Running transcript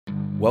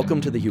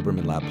Welcome to the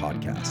Huberman Lab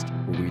podcast,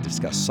 where we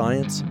discuss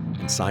science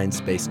and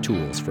science-based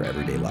tools for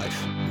everyday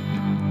life.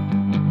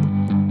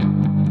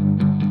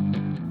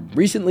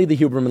 Recently, the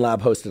Huberman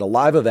Lab hosted a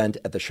live event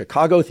at the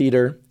Chicago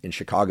Theater in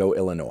Chicago,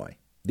 Illinois.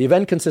 The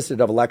event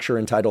consisted of a lecture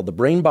entitled The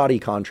Brain-Body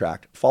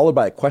Contract, followed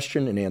by a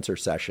question and answer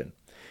session.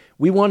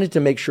 We wanted to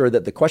make sure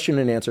that the question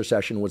and answer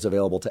session was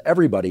available to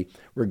everybody,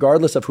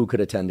 regardless of who could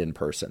attend in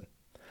person.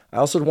 I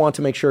also want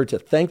to make sure to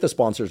thank the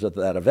sponsors of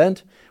that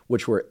event,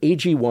 which were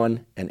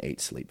AG1 and 8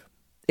 Sleep.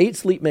 8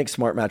 Sleep makes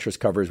smart mattress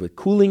covers with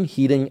cooling,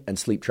 heating, and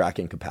sleep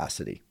tracking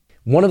capacity.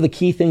 One of the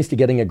key things to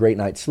getting a great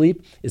night's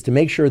sleep is to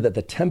make sure that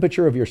the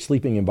temperature of your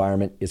sleeping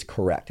environment is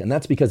correct. And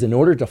that's because in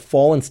order to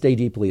fall and stay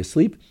deeply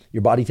asleep,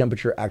 your body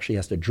temperature actually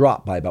has to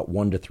drop by about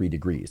 1 to 3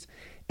 degrees.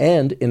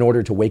 And in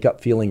order to wake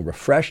up feeling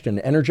refreshed and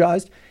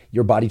energized,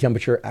 your body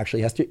temperature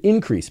actually has to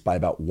increase by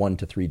about 1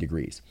 to 3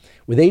 degrees.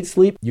 With 8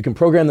 Sleep, you can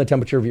program the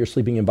temperature of your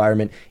sleeping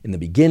environment in the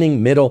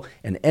beginning, middle,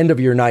 and end of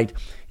your night.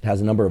 It has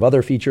a number of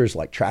other features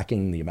like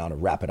tracking the amount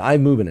of rapid eye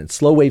movement and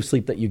slow wave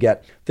sleep that you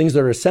get, things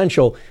that are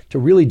essential to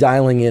really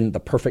dialing in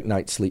the perfect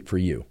night's sleep for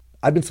you.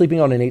 I've been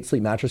sleeping on an 8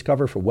 Sleep mattress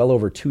cover for well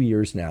over 2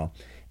 years now,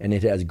 and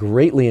it has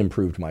greatly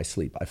improved my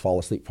sleep. I fall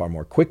asleep far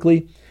more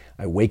quickly.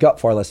 I wake up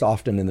far less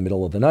often in the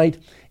middle of the night,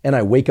 and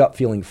I wake up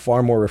feeling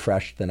far more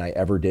refreshed than I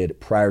ever did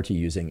prior to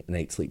using an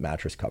 8 Sleep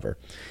mattress cover.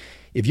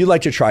 If you'd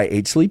like to try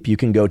 8 Sleep, you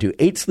can go to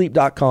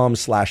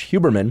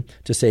 8sleep.com/Huberman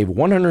to save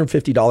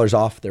 $150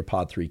 off their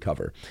Pod 3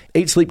 cover.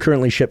 8 Sleep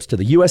currently ships to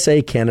the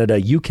USA, Canada,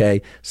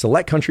 UK,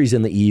 select countries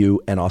in the EU,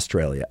 and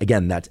Australia.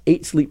 Again, that's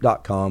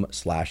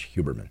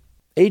 8sleep.com/Huberman.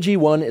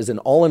 AG1 is an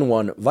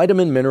all-in-one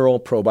vitamin mineral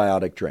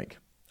probiotic drink.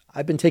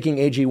 I've been taking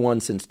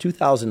AG1 since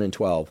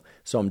 2012,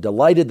 so I'm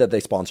delighted that they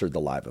sponsored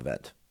the live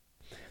event.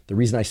 The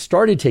reason I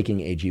started taking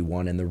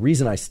AG1 and the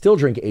reason I still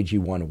drink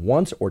AG1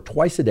 once or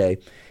twice a day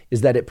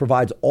is that it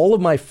provides all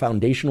of my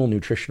foundational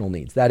nutritional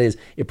needs. That is,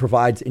 it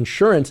provides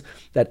insurance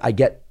that I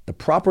get the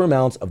proper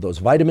amounts of those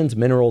vitamins,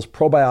 minerals,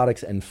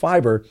 probiotics, and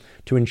fiber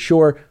to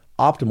ensure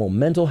optimal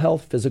mental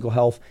health, physical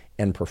health,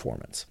 and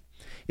performance.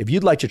 If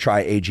you'd like to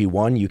try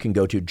AG1, you can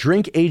go to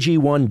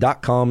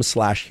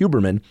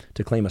drinkag1.com/Huberman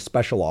to claim a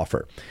special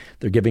offer.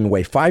 They're giving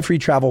away 5 free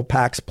travel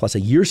packs plus a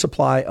year's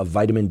supply of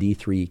vitamin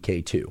D3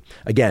 K2.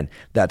 Again,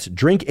 that's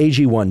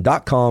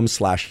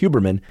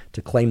drinkag1.com/Huberman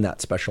to claim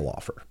that special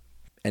offer.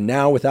 And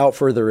now, without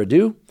further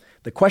ado,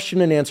 the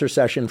question and answer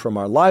session from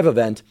our live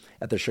event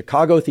at the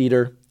Chicago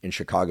Theater in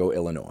Chicago,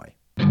 Illinois.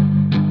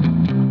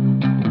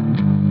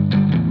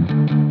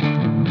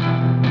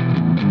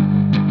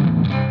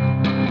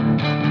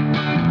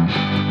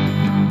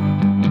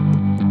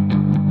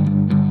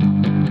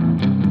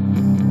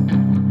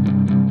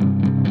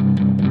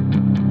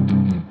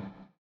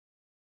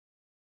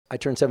 I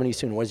turn 70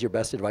 soon. What is your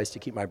best advice to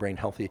keep my brain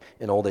healthy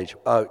in old age?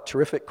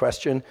 Terrific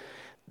question.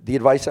 The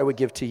advice I would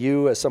give to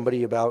you as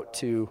somebody about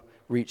to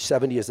reach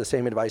 70 is the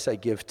same advice I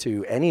give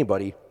to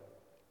anybody,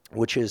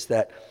 which is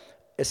that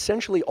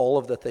essentially all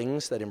of the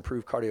things that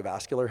improve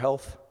cardiovascular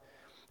health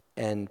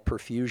and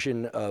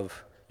perfusion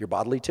of your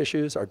bodily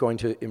tissues are going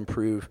to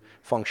improve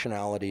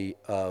functionality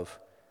of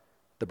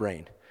the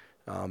brain.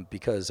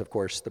 Because, of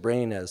course, the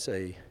brain as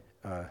a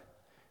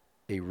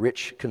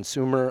rich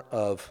consumer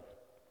of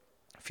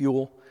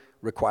fuel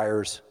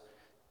requires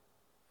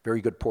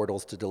very good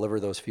portals to deliver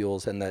those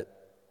fuels, and that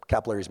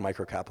capillaries,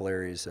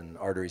 microcapillaries, and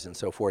arteries and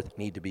so forth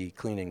need to be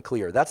clean and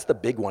clear. That's the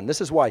big one. This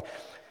is why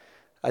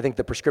I think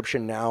the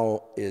prescription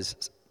now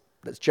that's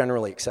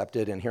generally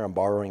accepted, and here I'm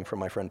borrowing from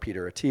my friend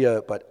Peter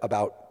Attia, but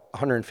about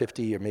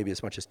 150 or maybe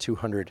as much as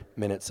 200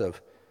 minutes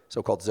of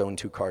so-called zone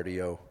 2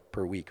 cardio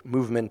per week.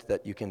 Movement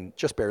that you can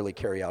just barely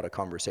carry out a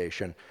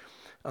conversation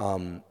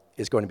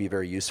is going to be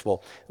very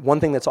useful. One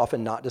thing that's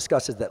often not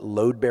discussed is that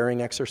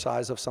load-bearing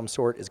exercise of some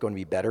sort is going to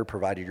be better,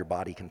 provided your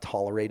body can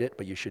tolerate it,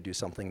 but you should do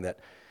something that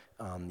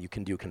you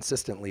can do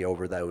consistently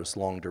over those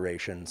long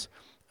durations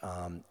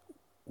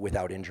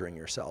without injuring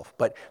yourself.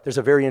 But there's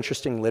a very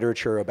interesting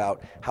literature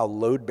about how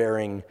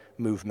load-bearing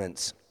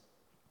movements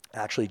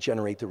actually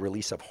generate the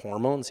release of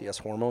hormones, yes,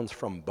 hormones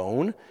from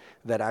bone,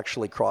 that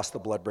actually cross the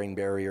blood-brain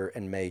barrier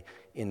and may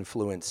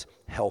influence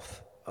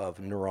health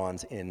of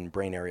neurons in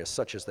brain areas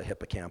such as the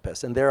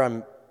hippocampus. And there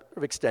I'm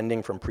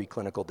extending from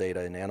preclinical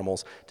data in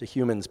animals to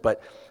humans,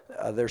 but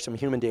there's some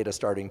human data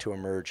starting to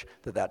emerge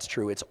that that's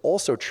true. It's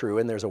also true,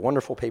 and there's a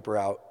wonderful paper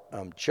out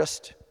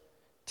just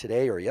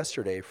today or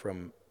yesterday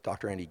from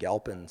Dr. Andy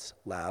Galpin's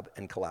lab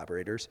and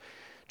collaborators,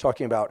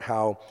 talking about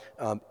how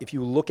if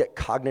you look at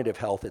cognitive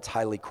health, it's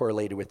highly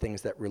correlated with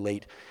things that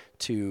relate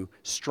to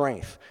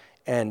strength.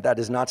 And that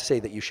is not to say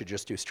that you should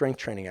just do strength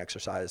training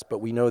exercise, but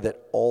we know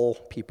that all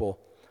people,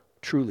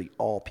 truly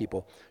all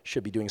people,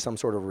 should be doing some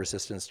sort of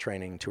resistance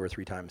training 2 or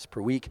 3 times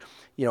per week.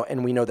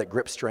 And we know that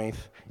grip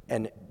strength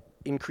and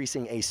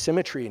increasing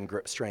asymmetry in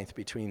grip strength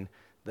between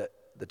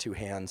the two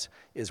hands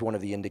is one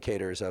of the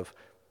indicators of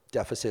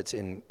deficits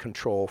in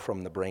control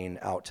from the brain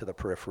out to the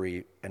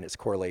periphery, and it's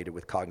correlated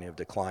with cognitive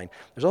decline.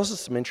 There's also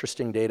some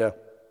interesting data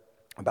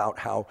about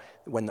how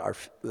when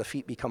the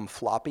feet become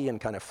floppy and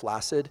kind of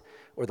flaccid,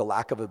 or the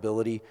lack of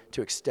ability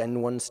to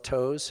extend one's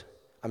toes.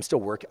 I've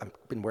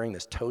been wearing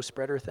this toe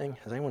spreader thing.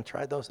 Has anyone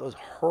tried those? Those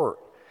hurt.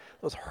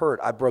 Those hurt.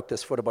 I broke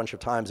this foot a bunch of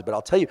times, but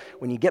I'll tell you,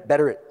 when you get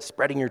better at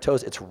spreading your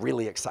toes, it's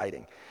really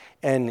exciting.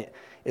 And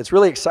it's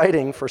really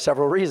exciting for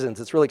several reasons.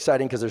 It's really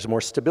exciting because there's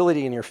more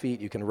stability in your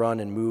feet. You can run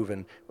and move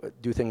and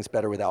do things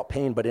better without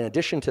pain. But in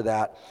addition to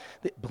that,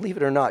 believe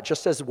it or not,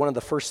 just as one of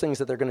the first things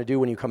that they're going to do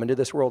when you come into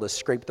this world is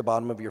scrape the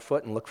bottom of your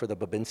foot and look for the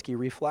Babinski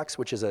reflex,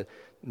 which is a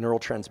neural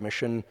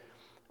transmission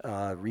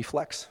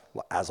reflex,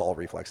 as all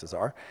reflexes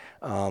are.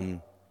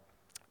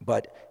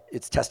 But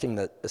it's testing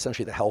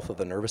essentially the health of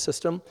the nervous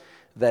system,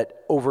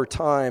 that over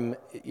time,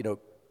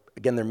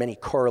 again, there are many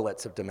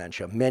correlates of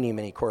dementia,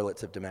 many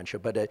correlates of dementia,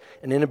 but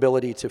an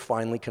inability to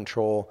finally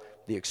control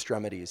the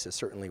extremities is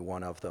certainly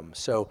one of them.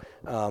 So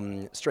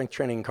strength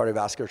training,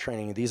 cardiovascular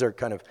training, these are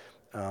kind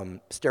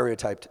of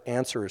stereotyped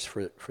answers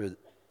for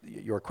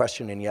your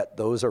question, and yet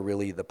those are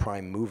really the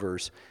prime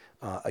movers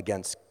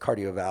against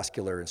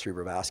cardiovascular and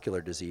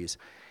cerebrovascular disease.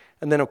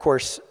 And then, of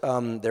course,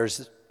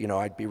 there's,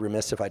 I'd be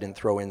remiss if I didn't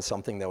throw in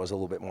something that was a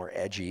little bit more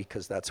edgy,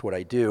 because that's what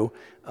I do.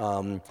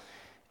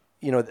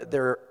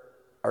 There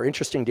are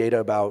interesting data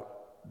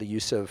about the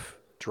use of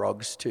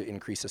drugs to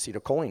increase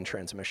acetylcholine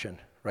transmission,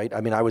 right?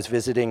 I mean, I was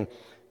visiting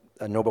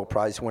a Nobel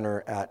Prize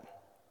winner at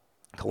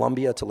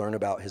Columbia to learn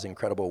about his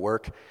incredible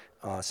work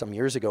some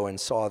years ago, and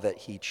saw that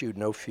he chewed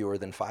no fewer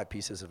than 5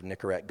 pieces of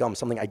Nicorette gum,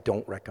 something I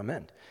don't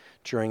recommend,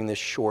 during this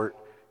short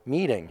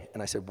meeting.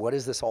 And I said, what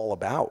is this all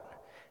about?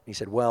 And he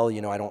said, well,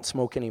 I don't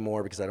smoke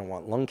anymore because I don't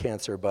want lung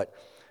cancer, but,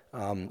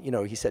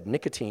 he said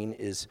nicotine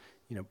is,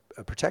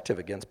 protective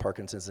against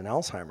Parkinson's and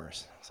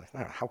Alzheimer's. I was like,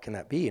 no, how can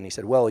that be? And he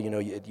said, well,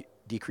 it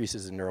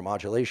decreases in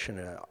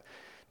neuromodulation,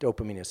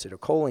 dopamine,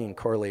 acetylcholine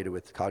correlated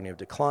with cognitive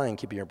decline,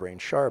 keeping your brain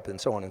sharp, and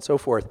so on and so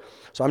forth.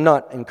 So I'm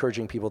not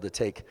encouraging people to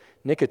take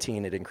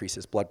nicotine. It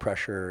increases blood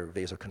pressure,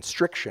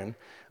 vasoconstriction,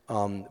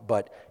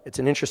 but it's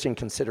an interesting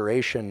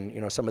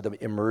consideration. Some of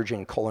the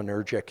emerging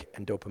cholinergic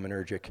and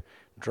dopaminergic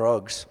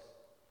drugs,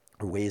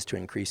 or ways to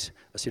increase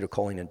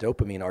acetylcholine and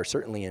dopamine, are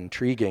certainly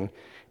intriguing.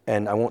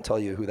 And I won't tell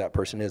you who that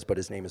person is, but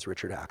his name is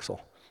Richard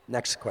Axel.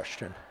 Next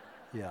question.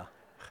 Yeah.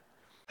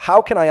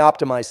 How can I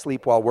optimize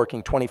sleep while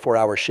working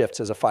 24-hour shifts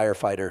as a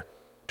firefighter,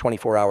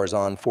 24 hours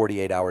on,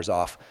 48 hours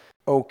off?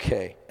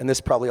 Okay, and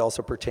this probably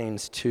also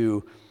pertains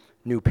to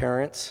new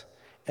parents,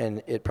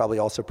 and it probably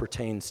also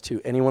pertains to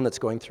anyone that's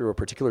going through a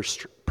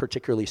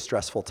particularly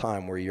stressful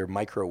time where you're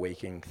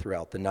micro-waking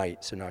throughout the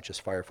night, so not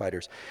just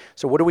firefighters.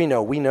 So what do we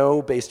know? We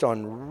know, based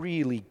on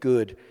really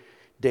good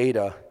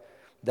data,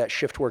 that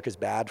shift work is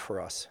bad for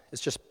us.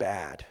 It's just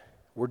bad.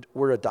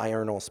 We're a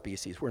diurnal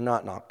species. We're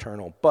not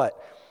nocturnal. But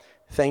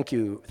thank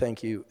you,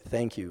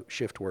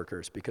 shift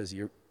workers, because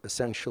you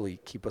essentially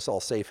keep us all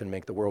safe and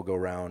make the world go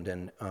round.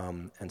 And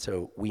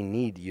so we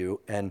need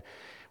you, and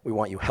we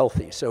want you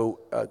healthy. So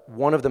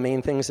one of the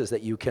main things is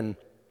that you can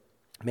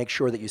make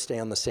sure that you stay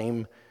on the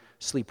same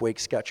sleep-wake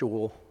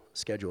schedule,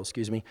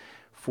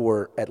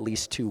 for at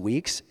least 2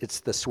 weeks. It's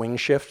the swing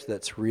shift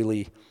that's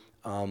really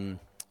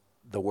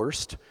the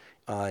worst.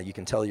 You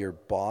can tell your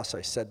boss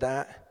I said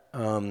that.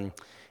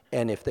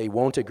 And if they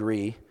won't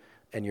agree,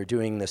 and you're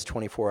doing this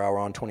 24-hour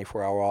on,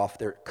 24-hour off,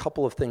 there are a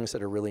couple of things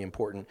that are really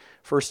important.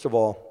 First of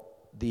all,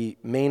 the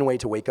main way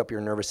to wake up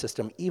your nervous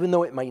system, even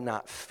though it might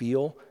not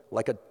feel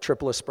like a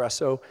triple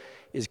espresso,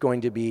 is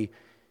going to be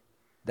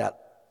that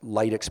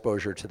light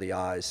exposure to the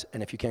eyes.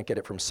 And if you can't get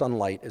it from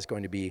sunlight, is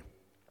going to be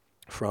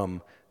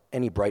from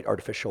any bright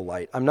artificial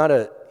light. I'm not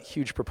a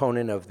huge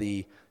proponent of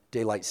the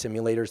daylight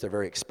simulators. They're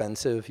very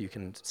expensive. You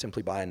can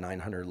simply buy a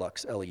 900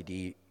 lux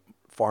LED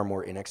far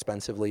more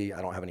inexpensively.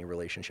 I don't have any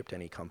relationship to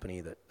any company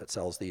that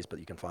sells these, but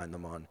you can find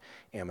them on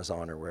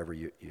Amazon or wherever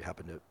you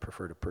happen to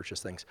prefer to purchase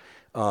things.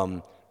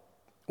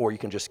 Or you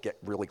can just get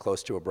really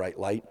close to a bright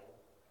light.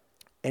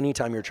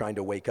 Anytime you're trying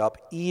to wake up,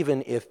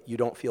 even if you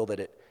don't feel that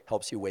it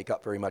helps you wake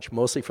up very much,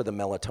 mostly for the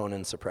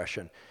melatonin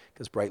suppression,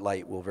 because bright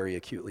light will very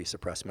acutely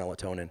suppress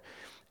melatonin.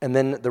 And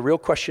then the real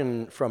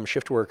question from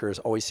shift workers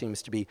always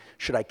seems to be,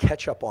 should I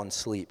catch up on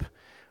sleep?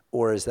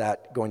 Or is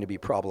that going to be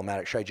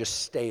problematic? Should I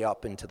just stay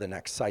up into the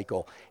next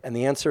cycle? And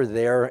the answer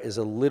there is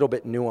a little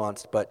bit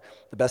nuanced, but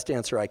the best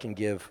answer I can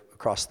give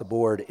across the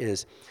board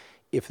is,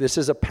 if this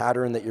is a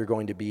pattern that you're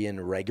going to be in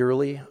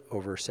regularly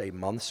over, say,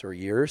 months or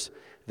years,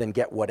 then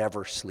get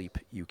whatever sleep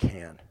you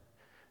can.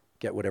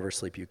 Get whatever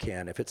sleep you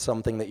can. If it's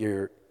something that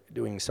you're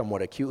doing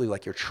somewhat acutely,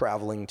 like you're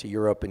traveling to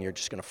Europe and you're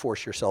just going to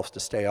force yourselves to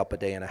stay up a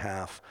day and a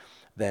half,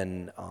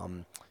 then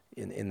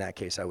in that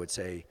case, I would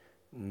say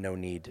no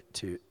need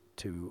to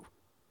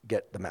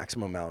get the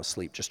maximum amount of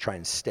sleep. Just try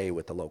and stay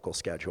with the local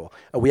schedule.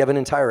 We have an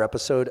entire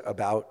episode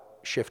about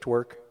shift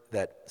work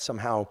that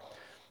somehow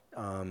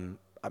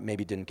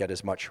maybe didn't get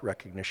as much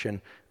recognition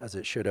as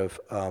it should have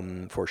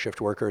for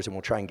shift workers, and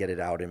we'll try and get it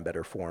out in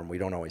better form. We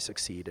don't always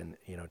succeed in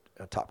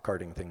top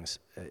carding things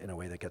in a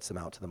way that gets them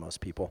out to the most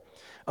people.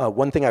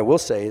 One thing I will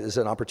say is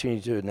an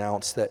opportunity to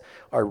announce that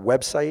our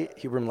website,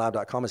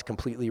 hubermanlab.com, is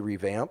completely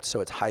revamped,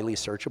 so it's highly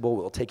searchable.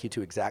 It will take you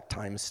to exact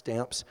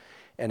timestamps,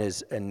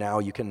 and now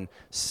you can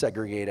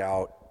segregate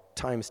out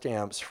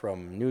timestamps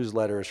from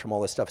newsletters, from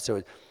all this stuff.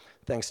 So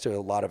thanks to a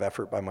lot of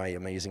effort by my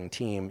amazing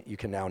team, you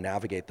can now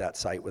navigate that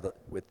site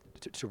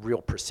to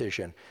real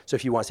precision. So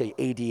if you want to say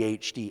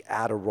ADHD,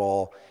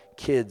 Adderall,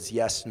 kids,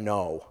 yes,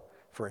 no,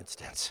 for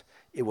instance,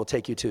 it will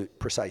take you to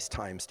precise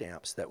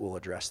timestamps that will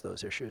address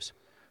those issues.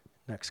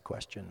 Next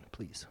question,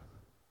 please.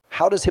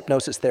 How does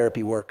hypnosis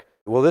therapy work?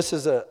 Well, this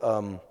is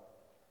a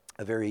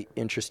very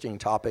interesting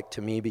topic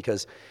to me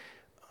because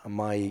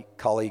my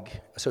colleague,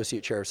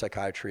 Associate Chair of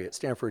Psychiatry at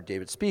Stanford,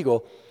 David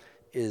Spiegel,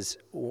 is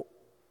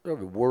a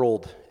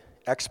world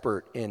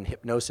expert in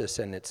hypnosis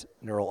and its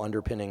neural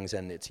underpinnings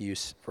and its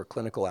use for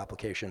clinical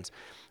applications.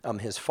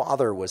 His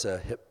father was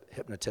a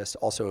hypnotist,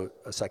 also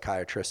a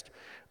psychiatrist.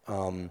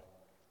 And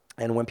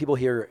when people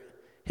hear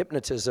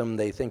hypnotism,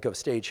 they think of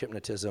stage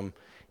hypnotism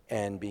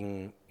and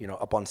being,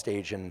 up on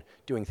stage and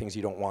doing things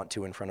you don't want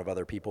to in front of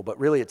other people. But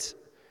really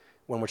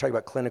when we're talking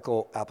about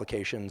clinical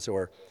applications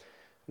or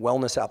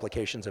wellness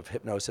applications of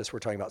hypnosis, we're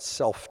talking about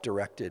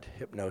self-directed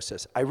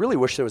hypnosis. I really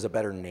wish there was a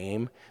better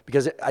name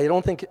because I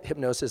don't think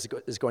hypnosis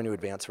is going to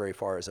advance very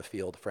far as a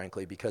field,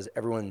 frankly, because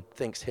everyone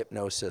thinks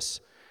hypnosis,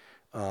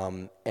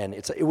 and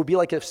it would be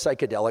like if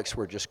psychedelics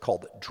were just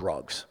called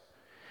drugs,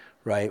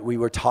 right? We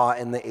were taught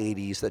in the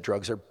 80s that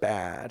drugs are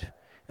bad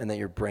and that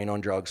your brain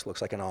on drugs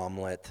looks like an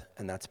omelet,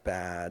 and that's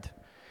bad.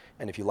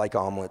 And if you like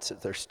omelets,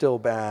 they're still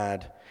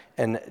bad.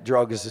 And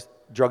drugs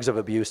of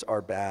abuse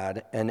are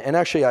bad. And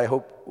actually, I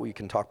hope we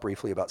can talk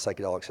briefly about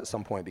psychedelics at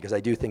some point, because I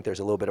do think there's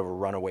a little bit of a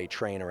runaway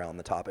train around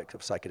the topic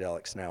of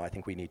psychedelics now. I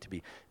think we need to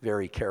be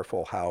very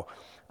careful how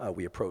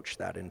we approach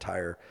that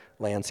entire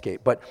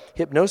landscape. But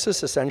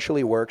hypnosis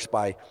essentially works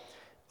by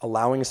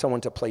allowing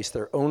someone to place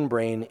their own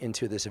brain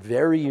into this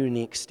very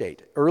unique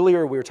state.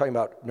 Earlier, we were talking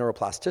about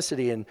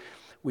neuroplasticity, and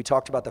we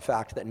talked about the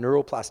fact that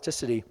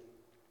neuroplasticity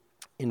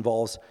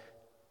involves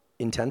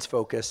intense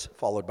focus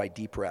followed by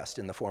deep rest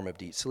in the form of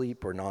deep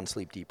sleep or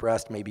non-sleep deep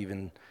rest, maybe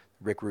even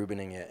Rick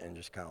Rubening it and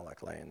just kind of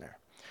like laying there.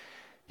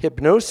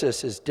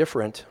 Hypnosis is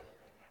different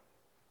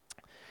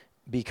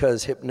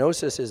because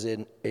hypnosis is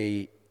in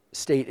a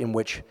state in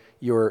which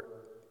your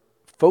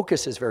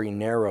focus is very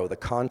narrow, the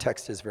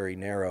context is very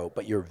narrow,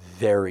 but you're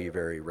very,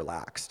 very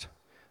relaxed.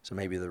 So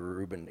maybe the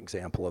Rubin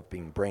example of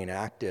being brain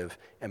active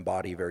and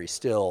body very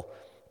still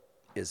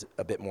is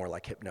a bit more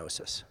like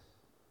hypnosis,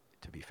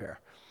 to be fair.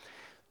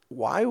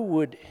 Why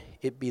would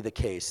it be the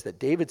case that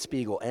David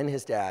Spiegel and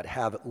his dad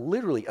have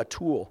literally a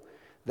tool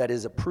that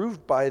is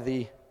approved by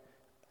the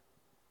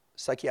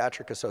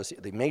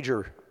the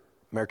major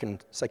American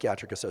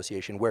Psychiatric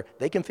Association, where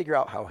they can figure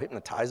out how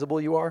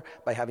hypnotizable you are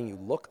by having you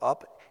look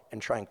up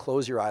and try and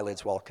close your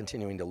eyelids while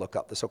continuing to look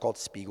up, the so-called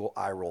Spiegel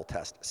eye roll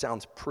test?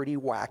 Sounds pretty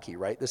wacky,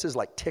 right? This is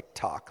like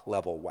TikTok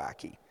level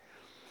wacky.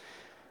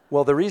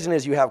 Well, the reason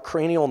is you have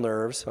cranial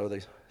nerves, so they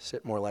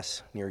sit more or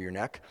less near your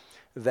neck,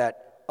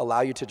 that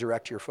allow you to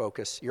direct your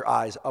focus, your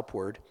eyes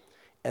upward,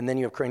 and then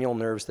you have cranial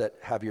nerves that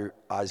have your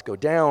eyes go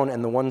down,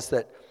 and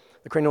the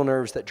cranial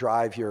nerves that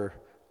drive your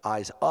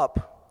eyes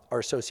up are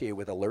associated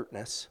with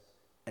alertness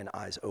and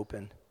eyes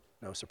open,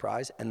 no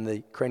surprise, and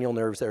the cranial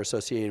nerves that are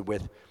associated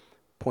with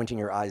pointing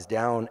your eyes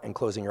down and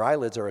closing your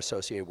eyelids are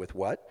associated with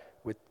what?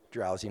 With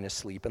drowsiness,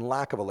 sleep, and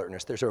lack of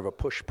alertness. There's sort of a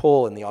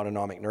push-pull in the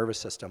autonomic nervous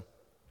system.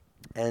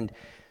 And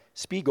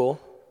Spiegel's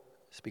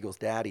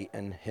daddy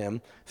and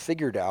him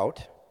figured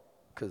out,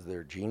 because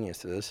they're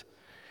geniuses,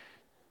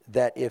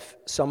 that if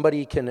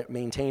somebody can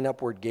maintain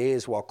upward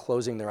gaze while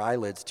closing their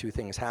eyelids, two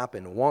things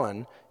happen.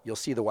 One, you'll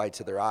see the whites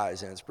of their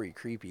eyes, and it's pretty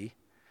creepy.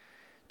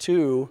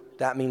 Two,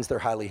 that means they're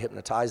highly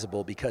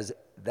hypnotizable, because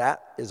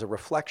that is a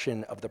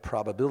reflection of the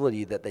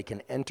probability that they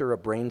can enter a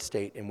brain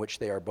state in which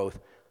they are both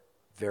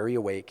very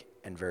awake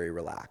and very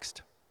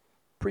relaxed.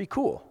 Pretty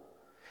cool.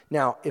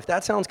 Now, if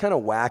that sounds kind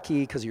of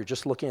wacky because you're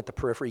just looking at the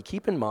periphery,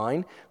 keep in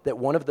mind that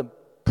one of the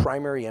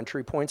primary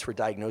entry points for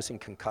diagnosing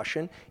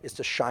concussion is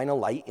to shine a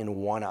light in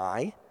one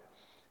eye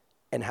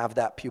and have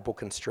that pupil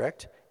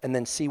constrict, and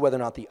then see whether or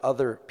not the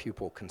other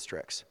pupil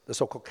constricts, the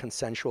so-called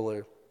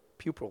consensual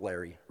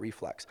pupillary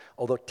reflex.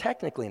 Although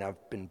technically, and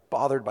I've been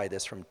bothered by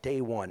this from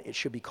day one, it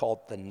should be called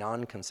the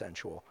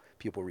non-consensual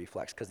pupil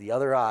reflex, because the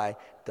other eye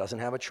doesn't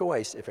have a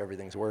choice if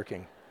everything's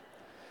working.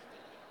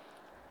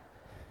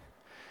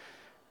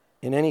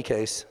 In any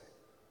case,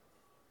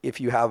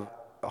 if you have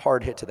a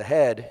hard hit to the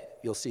head,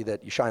 you'll see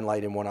that you shine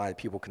light in one eye, the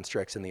pupil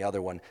constricts, and the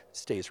other one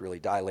stays really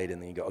dilated,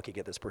 and then you go, okay,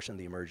 get this person to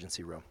the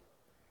emergency room,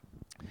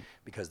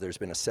 because there's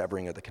been a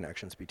severing of the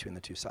connections between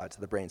the two sides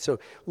of the brain. So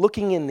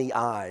looking in the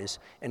eyes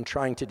and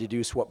trying to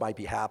deduce what might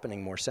be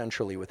happening more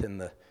centrally within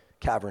the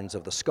caverns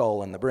of the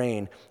skull and the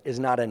brain is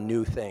not a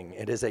new thing.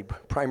 It is a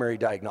primary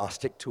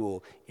diagnostic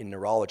tool in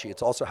neurology.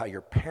 It's also how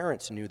your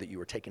parents knew that you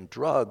were taking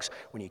drugs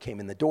when you came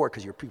in the door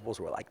because your pupils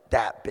were like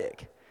that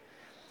big.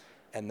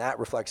 And that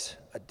reflects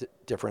a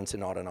difference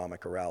in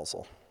autonomic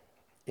arousal.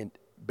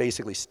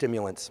 Basically,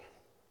 stimulants,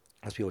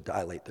 as people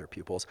dilate their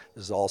pupils.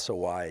 This is also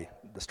why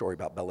the story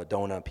about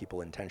belladonna,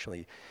 people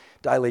intentionally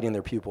dilating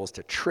their pupils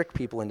to trick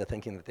people into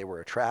thinking that they were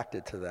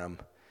attracted to them.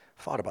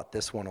 Thought about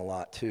this one a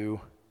lot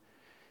too.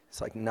 It's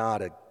like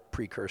not a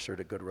precursor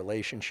to good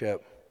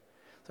relationship.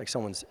 It's like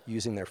someone's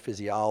using their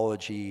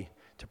physiology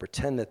to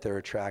pretend that they're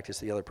attracted,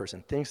 so the other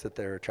person thinks that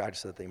they're attracted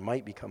so that they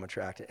might become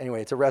attracted.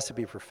 Anyway, it's a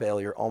recipe for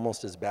failure,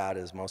 almost as bad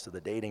as most of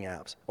the dating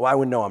apps. Well, I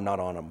wouldn't know, I'm not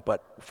on them,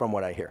 but from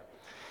what I hear.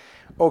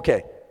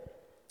 Okay,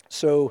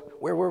 so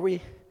where were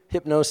we?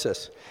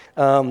 Hypnosis.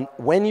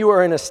 When you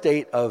are in a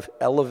state of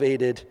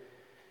elevated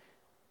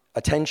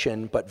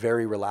attention but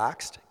very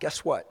relaxed,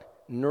 guess what?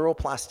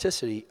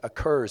 Neuroplasticity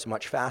occurs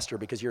much faster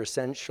because you're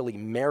essentially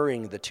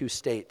marrying the two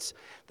states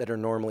that are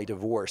normally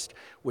divorced,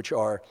 which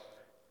are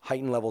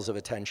heightened levels of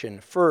attention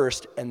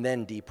first and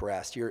then deep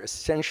rest. You're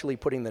essentially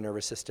putting the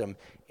nervous system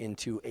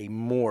into a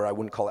more, I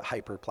wouldn't call it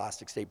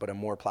hyperplastic state, but a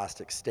more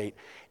plastic state.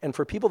 And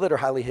for people that are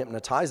highly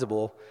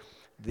hypnotizable,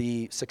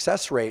 the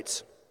success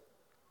rates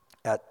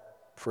at,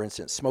 for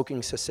instance,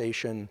 smoking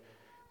cessation,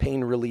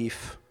 pain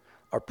relief,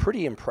 are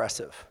pretty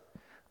impressive.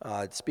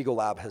 Spiegel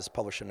Lab has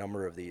published a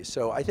number of these.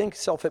 So I think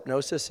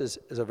self-hypnosis is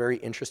a very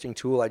interesting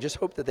tool. I just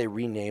hope that they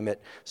rename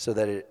it so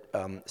that it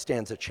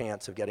stands a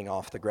chance of getting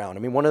off the ground.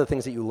 I mean, one of the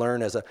things that you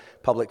learn as a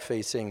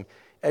public-facing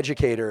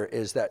educator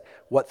is that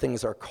what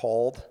things are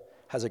called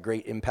has a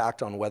great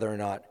impact on whether or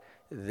not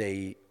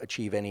they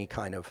achieve any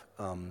kind of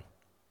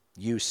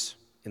use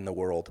in the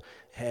world.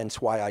 Hence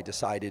why I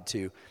decided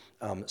to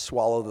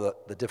swallow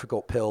the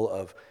difficult pill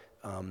of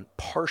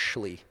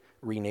partially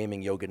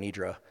renaming Yoga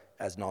Nidra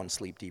as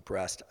non-sleep deep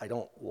rest. I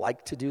don't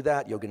like to do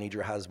that. Yoga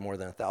Nidra has more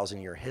than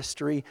 1,000-year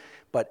history,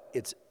 but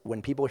it's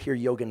when people hear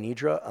Yoga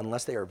Nidra,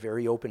 unless they are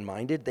very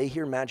open-minded, they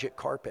hear magic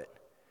carpet.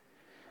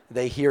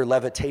 They hear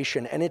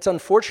levitation, and it's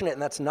unfortunate,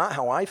 and that's not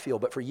how I feel,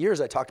 but for years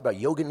I talked about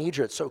Yoga Nidra.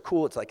 It's so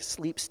cool. It's like a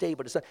sleep state,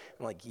 but it's not.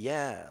 I'm like,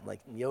 yeah, like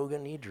Yoga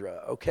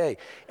Nidra, okay.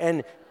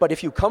 But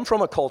if you come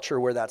from a culture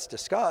where that's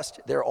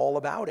discussed, they're all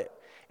about it.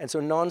 And so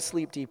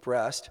non-sleep deep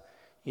rest,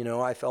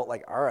 I felt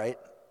like, all right,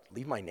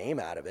 leave my name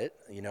out of it.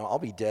 I'll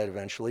be dead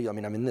eventually. I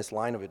mean, I'm in this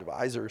line of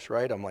advisors,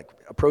 right? I'm like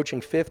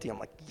approaching 50.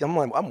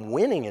 I'm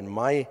winning in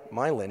my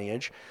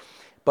lineage.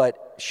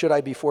 But should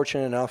I be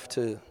fortunate enough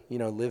to,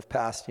 live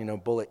past,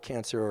 bullet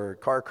cancer or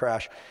car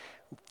crash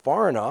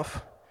far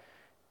enough,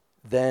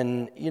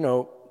 then,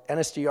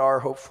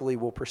 NSDR hopefully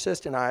will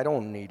persist, and I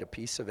don't need a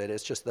piece of it.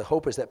 It's just the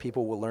hope is that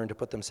people will learn to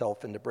put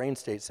themselves into brain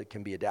states that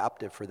can be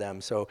adaptive for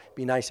them. So it'd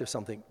be nice if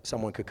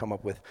someone could come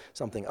up with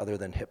something other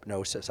than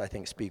hypnosis. I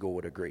think Spiegel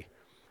would agree.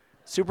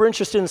 Super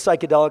interested in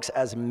psychedelics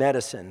as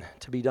medicine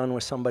to be done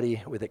with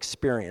somebody with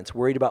experience,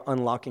 worried about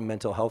unlocking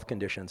mental health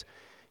conditions.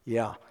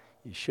 Yeah,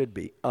 you should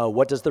be.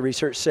 What does the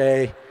research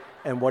say,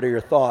 and what are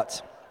your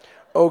thoughts?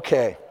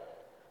 Okay.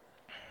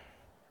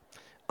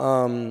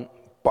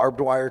 Barbed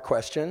wire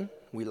question.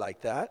 We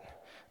like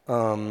that.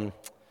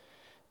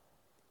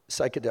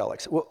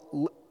 Psychedelics.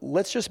 Well,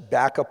 let's just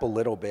back up a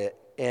little bit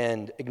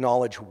and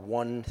acknowledge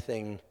one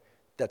thing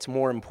that's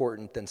more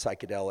important than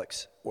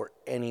psychedelics or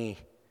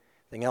anything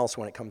else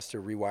when it comes to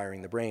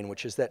rewiring the brain,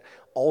 which is that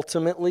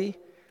ultimately,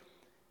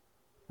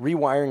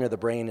 rewiring of the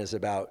brain is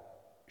about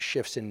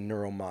shifts in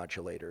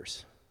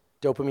neuromodulators.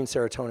 Dopamine,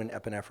 serotonin,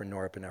 epinephrine,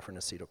 norepinephrine,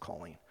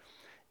 acetylcholine.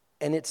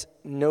 And it's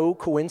no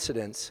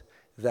coincidence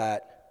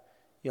that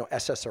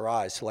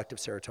SSRIs, selective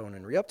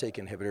serotonin reuptake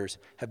inhibitors,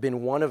 have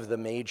been one of the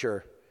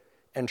major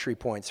entry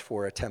points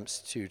for attempts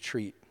to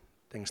treat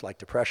things like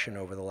depression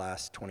over the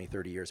last 20,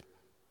 30 years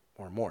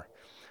or more.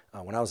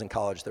 When I was in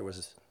college,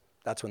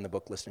 that's when the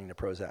book Listening to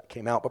Prozac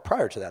came out. But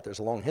prior to that, there's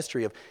a long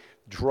history of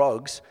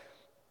drugs,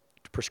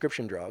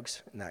 prescription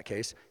drugs in that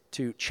case,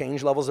 to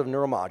change levels of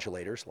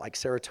neuromodulators like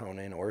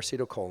serotonin or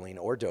acetylcholine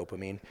or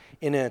dopamine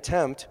in an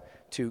attempt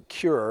to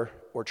cure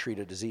or treat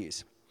a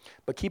disease.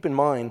 But keep in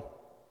mind,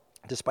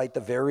 despite the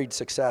varied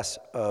success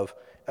of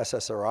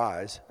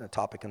SSRIs, a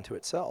topic unto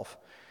itself,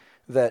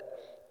 that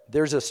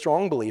there's a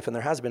strong belief, and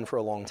there has been for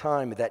a long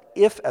time, that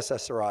if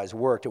SSRIs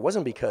worked, it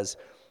wasn't because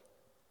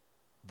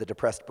the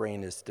depressed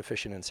brain is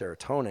deficient in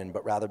serotonin,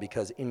 but rather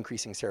because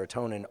increasing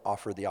serotonin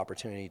offered the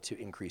opportunity to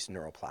increase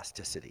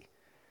neuroplasticity.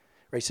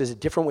 Right? So it's a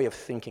different way of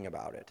thinking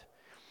about it.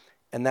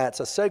 And that's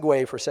a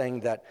segue for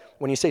saying that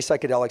when you say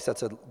psychedelics,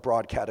 that's a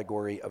broad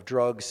category of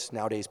drugs.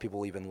 Nowadays,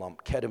 people even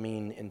lump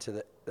ketamine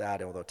into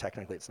that, although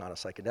technically it's not a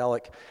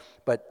psychedelic.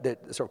 But the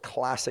sort of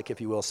classic, if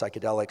you will,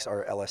 psychedelics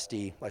are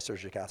LSD,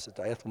 lysergic acid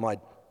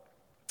diethylamide,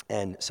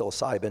 and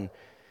psilocybin,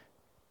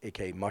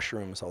 aka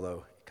mushrooms,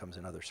 although it comes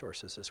in other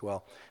sources as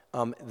well.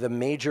 The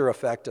major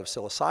effect of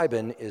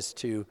psilocybin is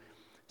to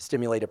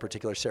stimulate a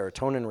particular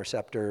serotonin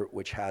receptor,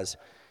 which has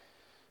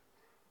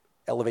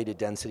elevated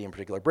density in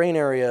particular brain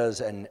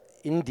areas, and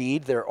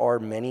indeed there are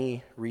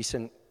many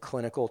recent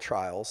clinical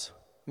trials,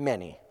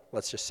 many,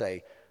 let's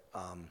say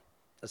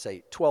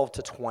 12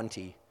 to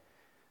 20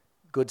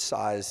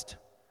 good-sized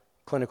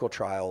clinical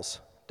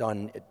trials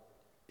done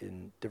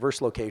in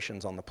diverse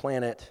locations on the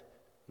planet,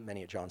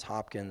 many at Johns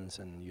Hopkins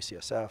and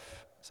UCSF,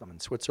 some in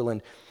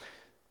Switzerland,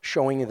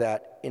 showing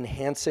that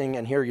enhancing,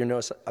 and here you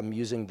notice I'm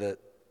using the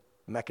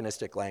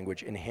mechanistic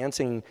language,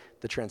 enhancing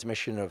the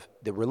transmission of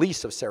the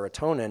release of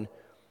serotonin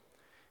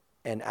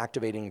and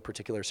activating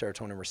particular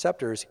serotonin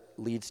receptors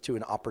leads to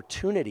an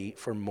opportunity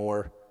for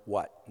more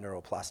what?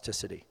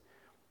 Neuroplasticity.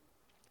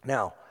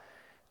 Now,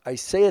 I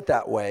say it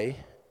that way,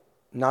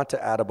 not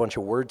to add a bunch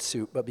of word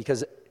soup, but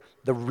because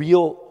the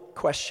real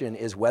question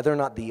is whether or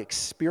not the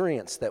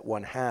experience that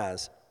one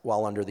has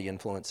while under the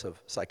influence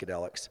of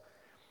psychedelics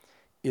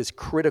is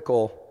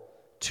critical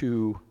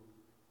to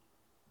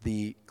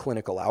the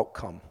clinical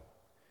outcome.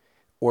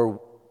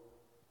 Or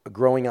a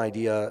growing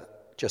idea,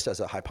 just as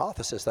a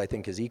hypothesis that I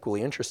think is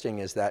equally interesting,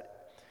 is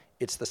that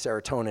it's the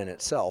serotonin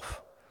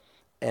itself,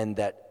 and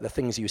that the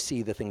things you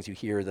see, the things you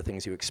hear, the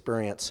things you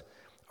experience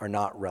are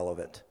not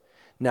relevant.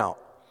 Now,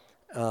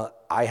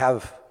 I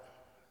have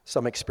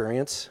some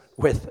experience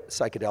with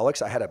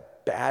psychedelics. I had a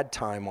bad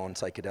time on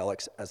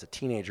psychedelics as a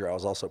teenager. I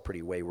was also a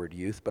pretty wayward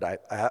youth, but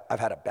I've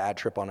had a bad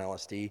trip on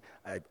LSD.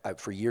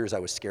 For years, I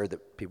was scared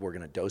that people were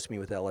going to dose me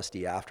with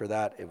LSD after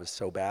that. It was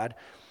so bad.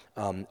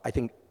 I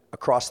think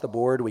across the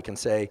board, we can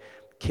say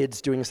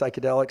kids doing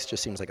psychedelics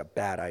just seems like a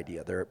bad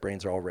idea. Their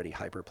brains are already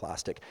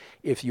hyperplastic.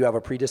 If you have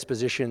a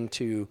predisposition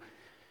to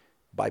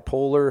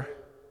bipolar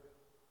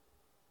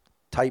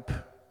type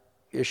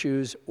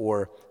issues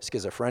or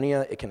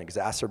schizophrenia, it can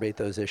exacerbate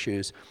those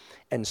issues.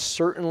 And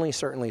certainly,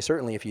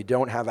 if you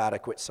don't have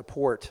adequate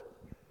support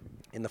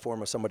in the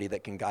form of somebody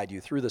that can guide you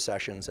through the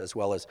sessions, as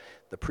well as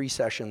the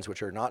pre-sessions,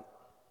 which are not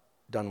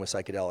done with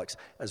psychedelics,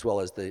 as well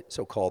as the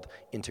so-called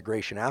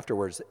integration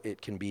afterwards,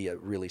 it can be a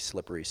really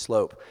slippery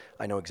slope.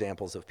 I know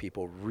examples of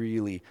people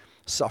really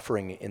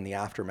suffering in the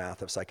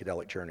aftermath of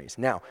psychedelic journeys.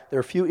 Now, there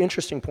are a few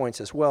interesting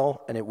points as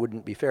well, and it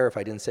wouldn't be fair if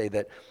I didn't say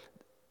that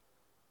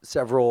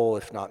several,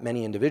 if not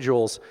many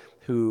individuals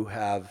who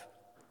have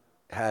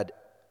had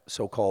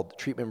so-called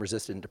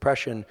treatment-resistant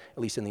depression, at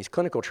least in these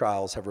clinical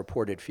trials, have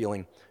reported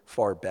feeling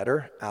far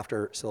better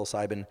after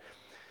psilocybin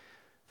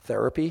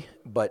therapy,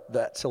 but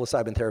that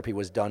psilocybin therapy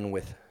was done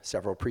with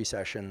several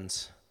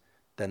pre-sessions,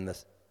 then the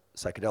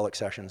psychedelic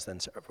sessions,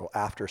 then several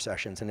after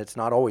sessions, and it's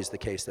not always the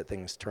case that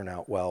things turn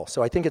out well.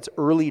 So I think it's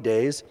early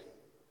days.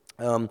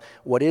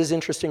 What is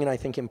interesting and I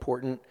think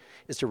important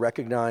is to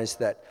recognize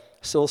that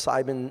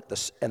psilocybin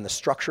and the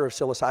structure of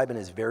psilocybin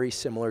is very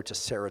similar to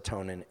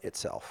serotonin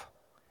itself.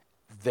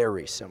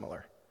 Very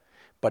similar.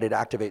 But it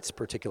activates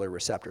particular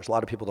receptors. A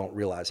lot of people don't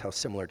realize how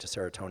similar to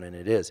serotonin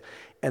it is.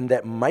 And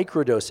that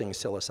microdosing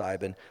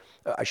psilocybin,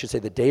 I should say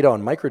the data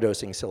on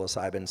microdosing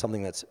psilocybin,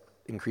 something that's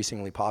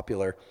increasingly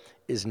popular,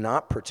 is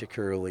not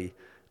particularly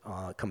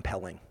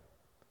compelling.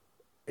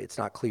 It's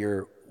not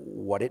clear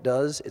what it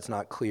does. It's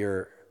not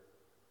clear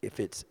if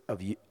it's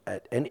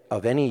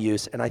of any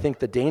use. And I think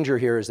the danger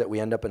here is that we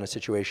end up in a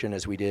situation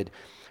as we did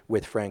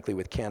frankly,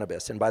 with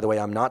cannabis. And by the way,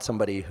 I'm not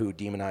somebody who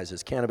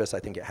demonizes cannabis. I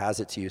think it has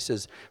its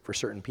uses for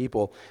certain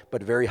people,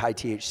 but very high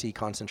THC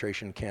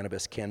concentration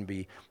cannabis can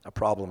be a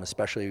problem,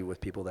 especially with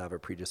people that have a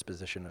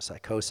predisposition to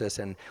psychosis.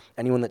 And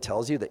anyone that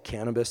tells you that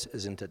cannabis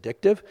isn't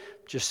addictive,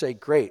 just say,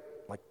 great,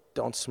 like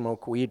don't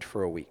smoke weed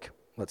for a week.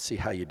 Let's see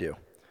how you do.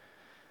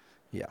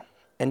 Yeah.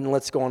 And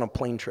let's go on a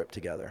plane trip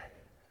together.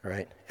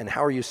 Right? And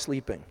how are you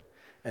sleeping?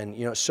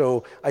 And,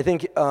 so I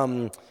think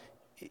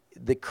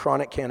the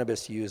chronic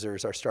cannabis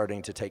users are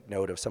starting to take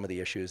note of some of the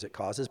issues it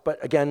causes.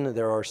 But again,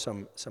 there are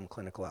some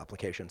clinical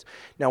applications.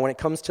 Now, when it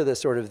comes to the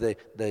sort of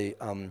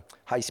the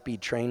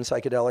high-speed train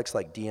psychedelics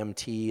like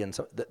DMT, and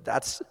so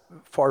that's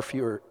far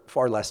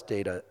less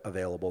data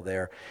available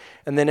there.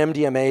 And then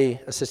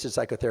MDMA-assisted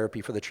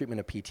psychotherapy for the treatment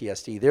of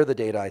PTSD, there the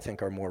data I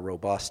think are more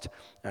robust.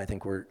 And I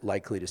think we're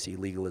likely to see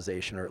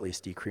legalization or at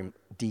least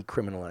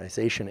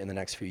decriminalization in the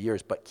next few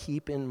years. But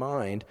keep in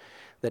mind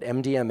that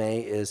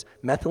MDMA is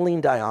methylene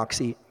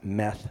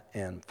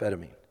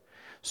dioxymethamphetamine.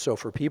 So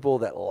for people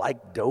that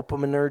like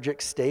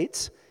dopaminergic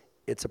states,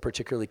 it's a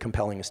particularly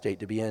compelling state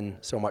to be in,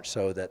 so much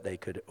so that they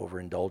could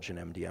overindulge in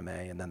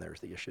MDMA, and then there's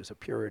the issues of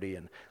purity,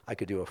 and I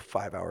could do a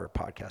 5-hour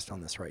podcast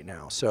on this right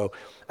now. So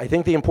I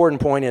think the important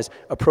point is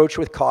approach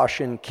with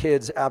caution.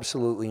 Kids,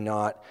 absolutely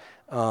not.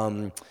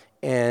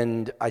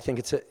 And I think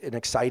it's an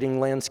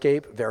exciting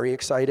landscape, very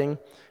exciting,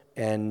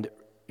 and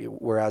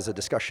whereas a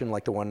discussion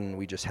like the one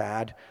we just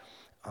had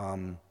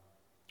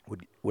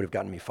would have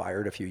gotten me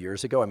fired a few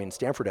years ago. I mean,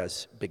 Stanford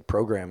has big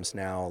programs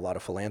now, a lot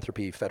of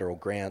philanthropy, federal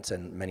grants,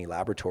 and many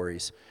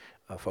laboratories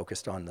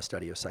focused on the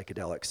study of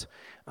psychedelics.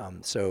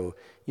 So,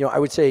 I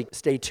would say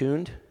stay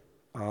tuned,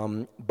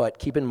 but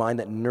keep in mind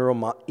that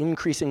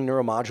increasing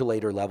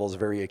neuromodulator levels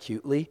very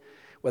acutely,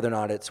 whether or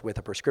not it's with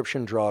a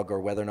prescription drug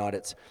or whether or not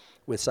it's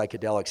with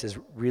psychedelics, is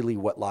really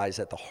what lies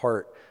at the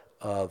heart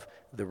of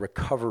the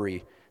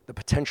recovery, the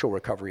potential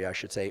recovery, I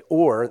should say,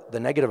 or the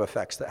negative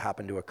effects that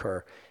happen to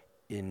occur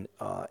in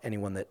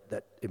anyone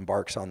that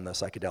embarks on the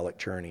psychedelic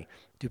journey.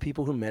 Do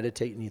people who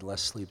meditate need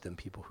less sleep than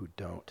people who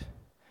don't?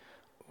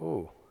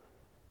 Oh,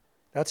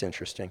 that's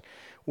interesting.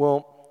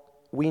 Well,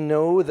 we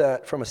know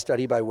that from a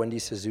study by Wendy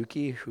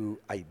Suzuki, who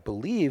I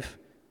believe,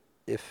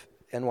 if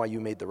NYU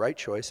made the right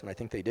choice, and I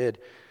think they did,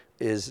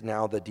 is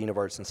now the Dean of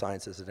Arts and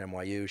Sciences at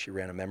NYU. She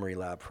ran a memory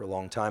lab for a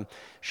long time.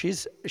 She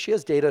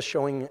has data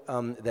showing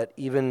that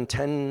even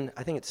 10,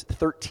 I think it's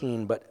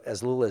 13, but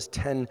as little as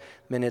 10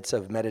 minutes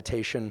of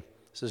meditation,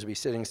 so this would be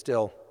sitting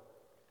still,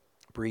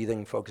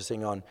 breathing,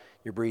 focusing on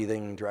your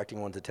breathing,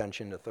 directing one's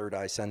attention to third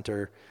eye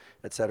center,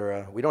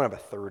 etc. We don't have a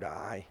third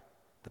eye.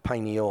 The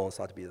pineal is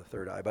thought to be the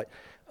third eye, but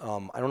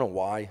I don't know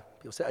why.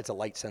 People say it's a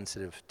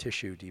light-sensitive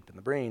tissue deep in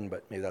the brain,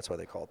 but maybe that's why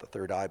they call it the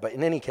third eye. But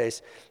in any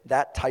case,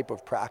 that type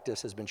of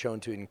practice has been shown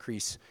to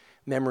increase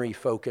memory,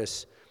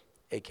 focus,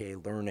 aka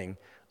learning.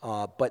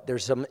 But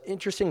there's some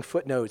interesting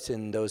footnotes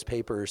in those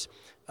papers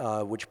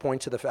which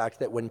point to the fact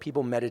that when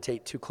people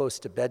meditate too close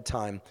to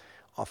bedtime,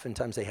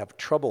 oftentimes they have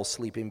trouble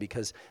sleeping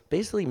because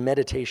basically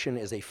meditation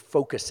is a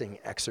focusing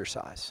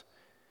exercise.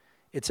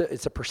 It's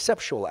a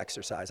perceptual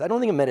exercise. I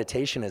don't think a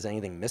meditation is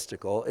anything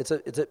mystical. It's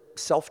a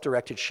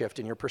self-directed shift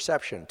in your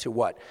perception to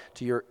what?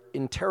 To your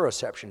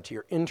interoception, to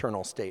your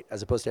internal state,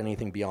 as opposed to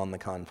anything beyond the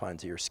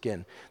confines of your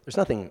skin. There's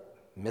nothing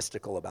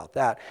mystical about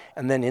that.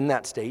 And then in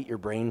that state, your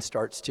brain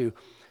starts to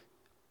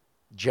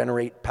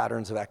generate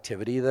patterns of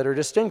activity that are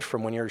distinct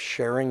from when you're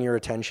sharing your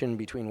attention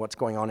between what's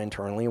going on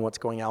internally and what's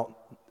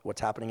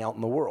happening out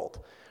in the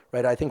world.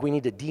 Right? I think we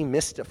need to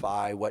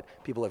demystify what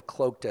people have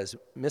cloaked as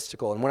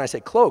mystical. And when I say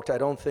cloaked, I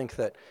don't think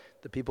that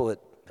the people that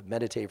have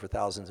meditated for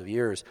thousands of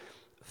years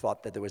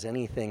thought that there was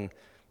anything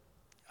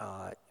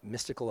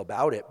mystical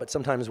about it, but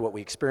sometimes what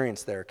we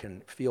experience there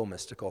can feel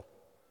mystical.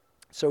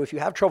 So if you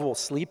have trouble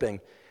sleeping,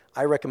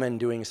 I recommend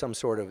doing some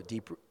sort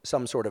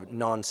of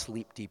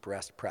non-sleep deep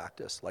rest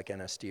practice, like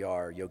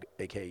NSDR,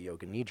 aka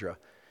Yoga Nidra,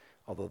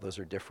 although those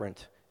are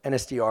different.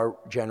 NSDR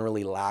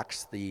generally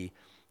lacks the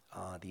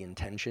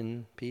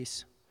intention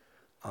piece.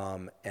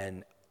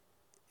 And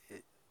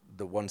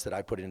the ones that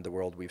I put into the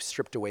world, we've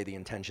stripped away the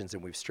intentions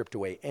and we've stripped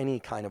away any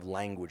kind of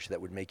language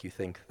that would make you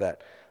think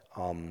that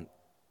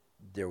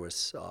there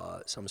was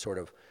some sort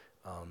of,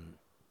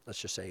 let's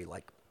just say,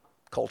 like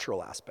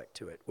cultural aspect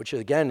to it, which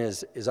again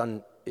is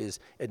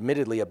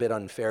admittedly a bit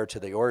unfair to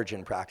the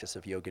origin practice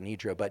of Yoga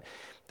Nidra. But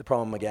the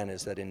problem again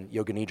is that in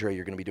Yoga Nidra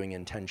you're going to be doing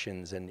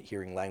intentions and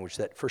hearing language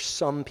that for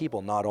some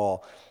people, not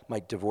all,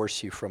 might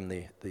divorce you from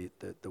the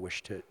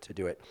wish to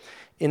do it.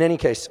 In any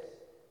case,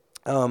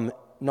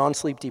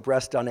 non-sleep deep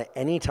rest done at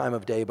any time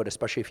of day, but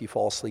especially if you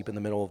fall asleep in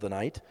the middle of the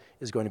night,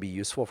 is going to be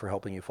useful for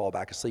helping you fall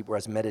back asleep,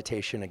 whereas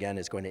meditation, again,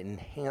 is going to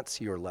enhance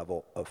your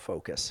level of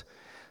focus.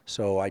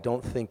 So I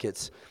don't think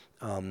it's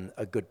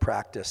a good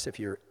practice if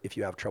you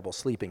have trouble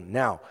sleeping.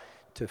 Now,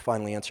 to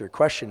finally answer your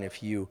question,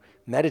 if you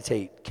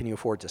meditate, can you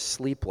afford to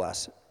sleep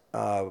less?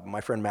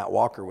 My friend Matt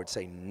Walker would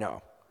say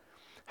no.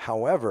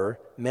 However,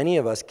 many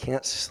of us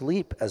can't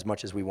sleep as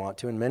much as we want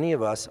to, and many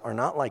of us are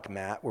not like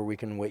Matt, where we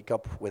can wake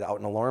up without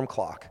an alarm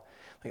clock.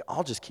 Like,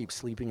 I'll just keep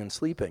sleeping and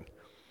sleeping,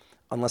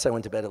 unless I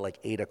went to bed at like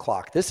 8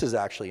 o'clock. This is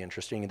actually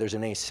interesting. There's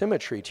an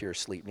asymmetry to your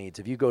sleep needs.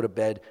 If you go to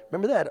bed,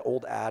 remember that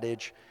old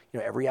adage,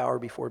 every hour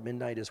before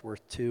midnight is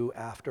worth 2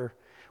 after?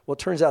 Well, it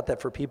turns out that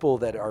for people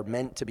that are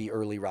meant to be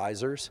early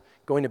risers,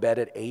 going to bed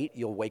at 8,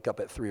 you'll wake up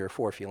at 3 or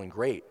 4 feeling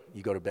great.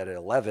 You go to bed at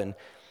 11,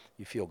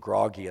 you feel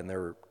groggy, and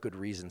there are good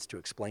reasons to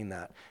explain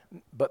that.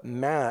 But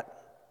Matt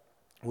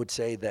would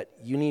say that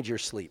you need your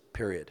sleep,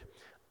 period.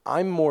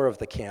 I'm more of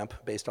the camp,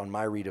 based on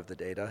my read of the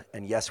data,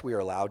 and yes, we are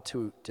allowed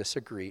to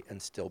disagree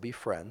and still be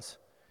friends.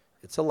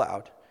 It's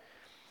allowed.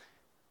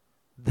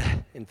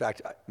 In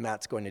fact,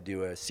 Matt's going to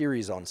do a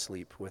series on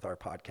sleep with our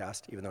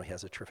podcast, even though he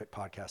has a terrific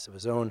podcast of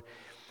his own,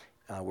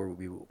 where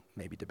we will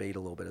maybe debate a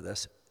little bit of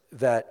this,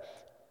 that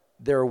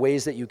there are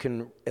ways that you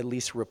can at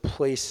least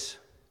replace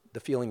the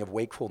feeling of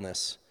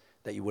wakefulness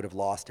that you would have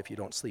lost if you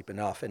don't sleep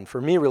enough. And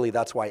for me, really,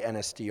 that's why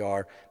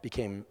NSDR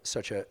became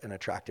such an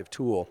attractive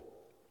tool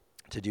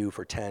to do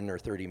for 10 or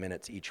 30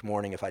 minutes each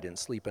morning if I didn't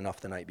sleep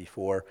enough the night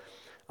before.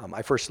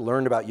 I first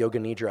learned about Yoga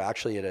Nidra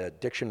actually at an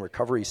addiction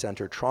recovery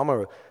center,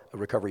 trauma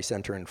recovery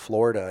center in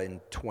Florida in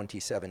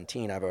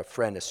 2017. I have a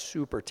friend, a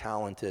super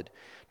talented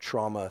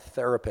trauma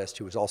therapist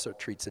who also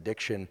treats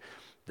addiction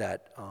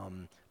that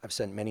I've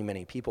sent many,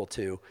 many people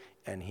to,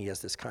 and he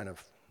has this kind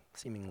of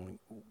seemingly,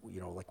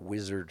 like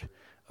wizard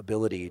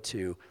ability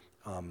to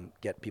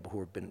get people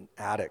who have been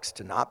addicts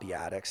to not be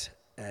addicts.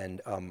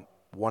 And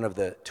one of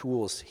the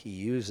tools he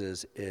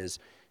uses is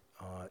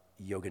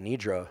Yoga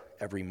Nidra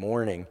every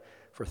morning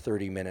for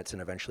 30 minutes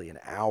and eventually an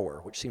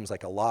hour, which seems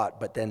like a lot.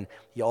 But then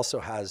he also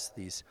has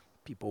these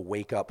people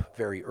wake up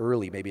very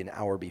early, maybe an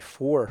hour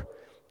before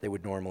they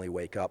would normally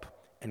wake up,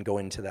 and go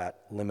into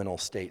that liminal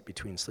state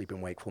between sleep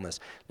and wakefulness.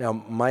 Now,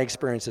 my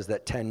experience is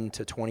that 10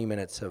 to 20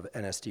 minutes of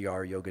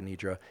NSDR, Yoga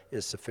Nidra,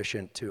 is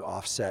sufficient to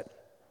offset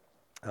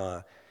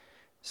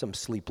some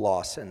sleep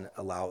loss and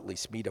allow at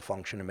least me to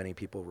function, and many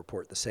people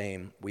report the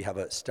same. We have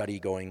a study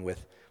going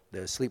with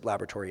the sleep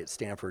laboratory at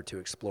Stanford to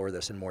explore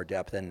this in more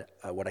depth. And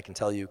what I can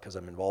tell you, because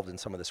I'm involved in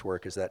some of this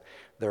work, is that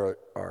there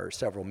are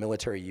several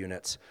military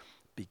units,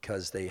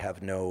 because they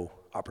have no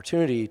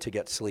opportunity to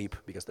get sleep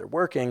because they're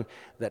working,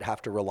 that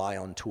have to rely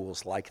on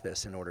tools like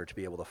this in order to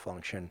be able to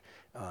function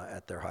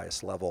at their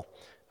highest level.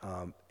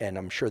 And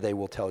I'm sure they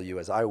will tell you,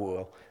 as I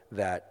will,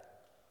 that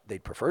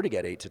they'd prefer to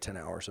get 8 to 10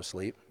 hours of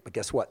sleep, but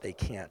guess what? They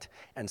can't.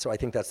 And so I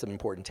think that's the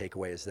important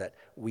takeaway, is that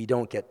we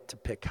don't get to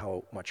pick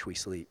how much we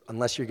sleep,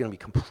 unless you're going to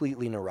be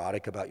completely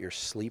neurotic about your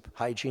sleep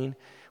hygiene,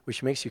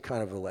 which makes you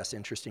kind of a less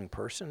interesting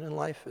person in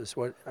life, is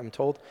what I'm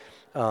told.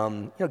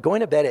 Going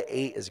to bed at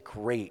 8 is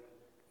great,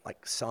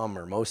 like some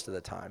or most of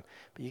the time,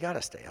 but you got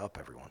to stay up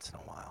every once in a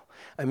while.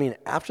 I mean,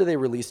 after they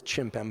released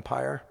Chimp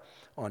Empire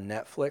on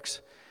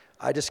Netflix,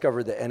 I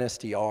discovered that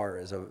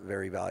NSDR is a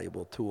very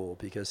valuable tool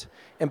because,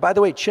 and by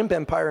the way, Chimp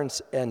Empire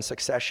and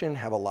Succession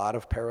have a lot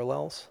of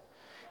parallels.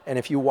 And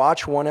if you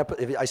watch one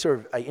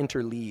episode, I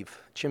interleave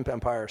Chimp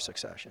Empire,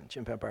 Succession,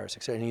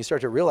 and you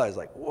start to realize,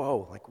 like,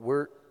 whoa, like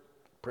we're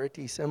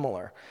pretty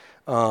similar.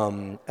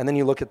 And then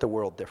you look at the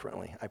world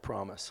differently, I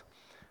promise.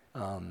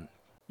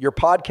 Your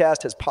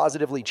podcast has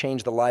positively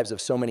changed the lives of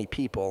so many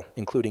people,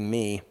 including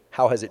me.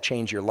 How has it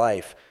changed your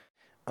life?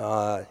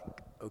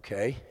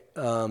 Okay.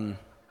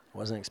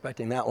 Wasn't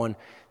expecting that one.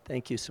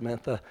 Thank you,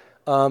 Samantha.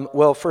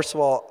 Well, first of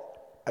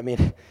all, I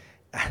mean,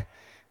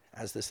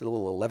 as this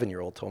little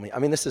 11-year-old told me, I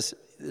mean, this is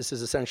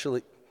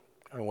essentially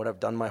what I've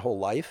done my whole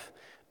life.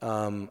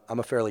 I'm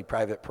a fairly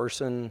private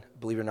person.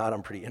 Believe it or not,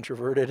 I'm pretty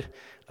introverted.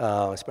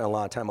 I spend a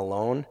lot of time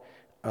alone.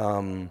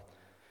 And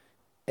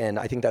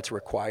I think that's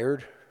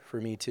required for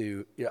me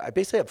to, I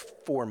basically have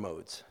four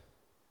modes.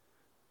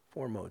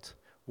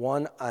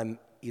 One, I'm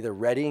either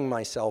readying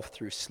myself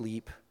through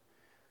sleep,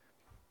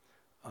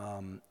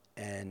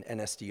 and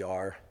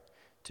NSDR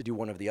to do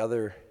one of the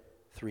other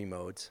three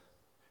modes.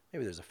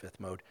 Maybe there's a fifth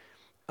mode.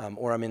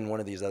 Or I'm in one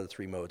of these other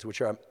three modes,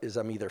 which is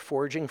I'm either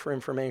foraging for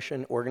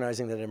information,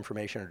 organizing that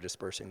information, or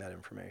dispersing that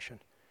information,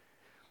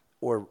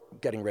 or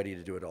getting ready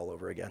to do it all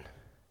over again.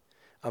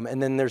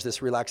 And then there's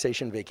this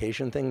relaxation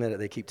vacation thing that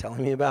they keep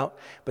telling me about.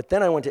 But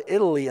then I went to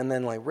Italy, and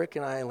then Rick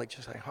and I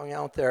just hung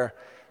out there,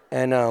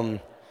 and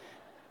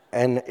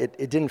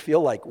it didn't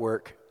feel like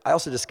work. I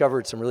also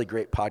discovered some really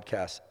great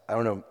podcasts. I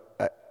don't know.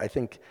 I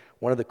think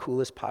one of the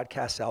coolest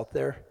podcasts out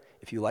there,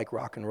 if you like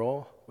rock and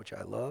roll, which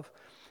I love,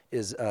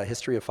 is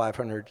History of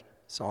 500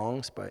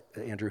 Songs by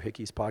Andrew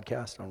Hickey's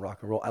podcast on rock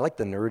and roll. I like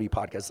the nerdy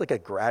podcast. It's like a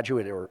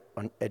graduate or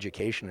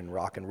education in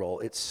rock and roll.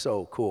 It's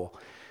so cool.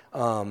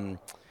 And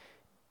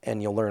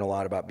you'll learn a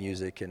lot about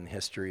music and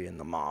history and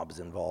the mobs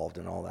involved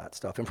and all that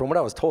stuff. And from what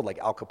I was told,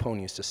 Al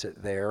Capone used to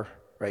sit there,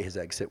 right? His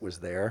exit was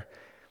there,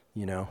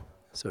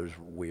 so it was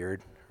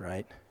weird,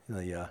 right?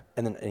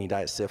 And he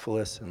died of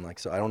syphilis, and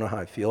so I don't know how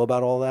I feel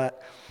about all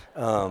that,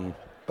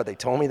 but they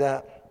told me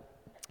that.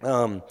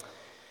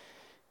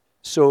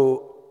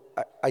 So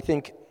I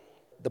think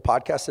the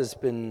podcast has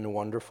been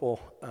wonderful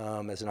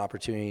as an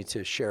opportunity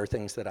to share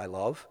things that I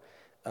love.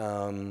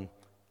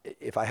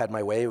 If I had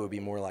my way, it would be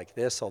more like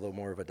this, although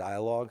more of a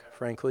dialogue,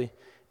 frankly.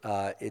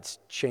 It's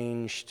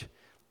changed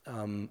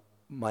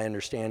my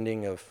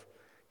understanding of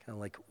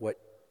kind of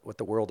what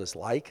the world is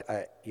like.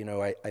 I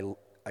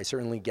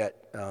certainly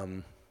get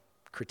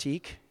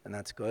critique, and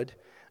that's good.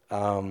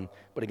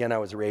 But again, I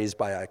was raised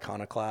by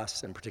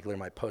iconoclasts, in particular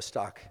my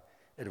postdoc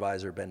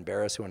advisor, Ben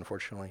Barris, who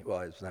unfortunately,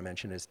 well, as I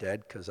mentioned, is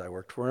dead because I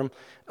worked for him.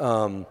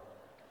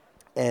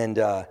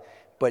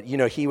 But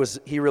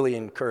he really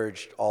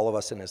encouraged all of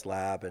us in his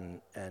lab,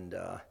 and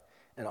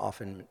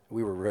often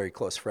we were very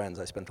close friends.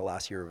 I spent the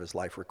last year of his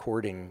life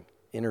recording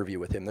interview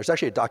with him. There's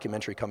actually a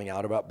documentary coming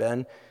out about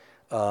Ben,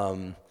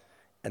 and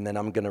then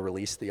I'm going to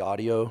release the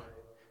audio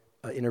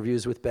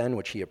interviews with Ben,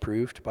 which he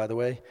approved, by the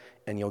way,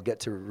 and you'll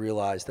get to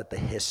realize that the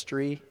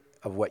history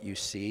of what you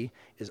see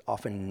is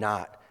often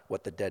not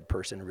what the dead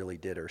person really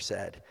did or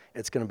said.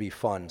 It's going to be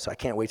fun, so I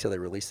can't wait till they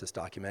release this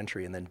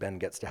documentary, and then Ben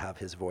gets to have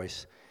his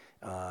voice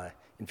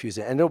infused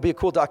in. And it'll be a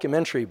cool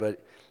documentary,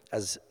 but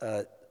as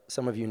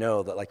some of you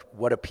know, that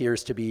what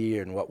appears to be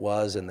and what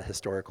was in the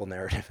historical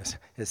narrative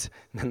is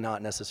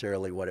not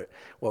necessarily what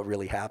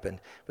really happened,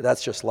 but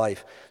that's just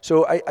life.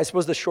 So I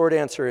suppose the short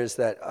answer is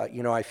that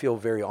I feel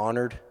very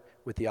honored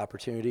with the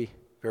opportunity,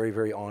 very,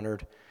 very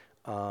honored.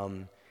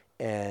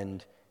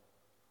 And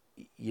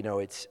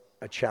it's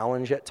a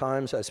challenge at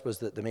times. I suppose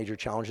that the major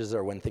challenges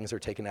are when things are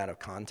taken out of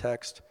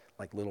context,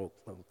 like little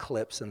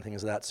clips and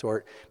things of that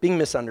sort. Being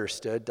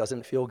misunderstood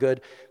doesn't feel good.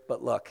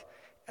 But look,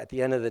 at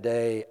the end of the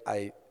day,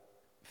 I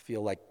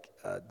feel like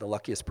the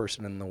luckiest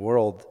person in the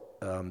world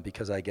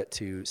because I get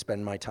to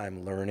spend my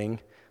time learning.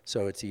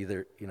 So it's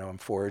either, I'm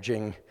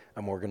foraging,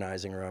 I'm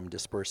organizing, or I'm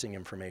dispersing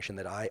information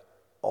that I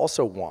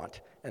also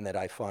want and that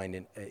I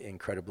find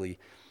incredibly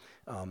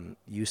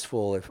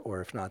useful,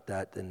 if not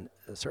that, then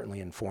certainly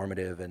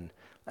informative and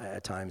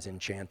at times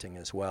enchanting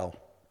as well.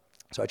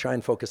 So I try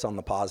and focus on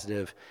the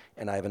positive,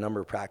 and I have a number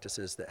of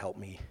practices that help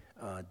me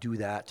do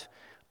that.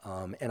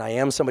 And I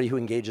am somebody who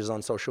engages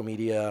on social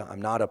media.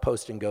 I'm not a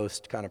post and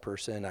ghost kind of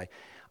person.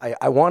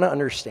 I want to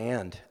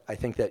understand. I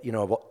think that,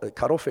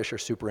 cuttlefish are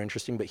super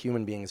interesting, but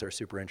human beings are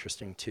super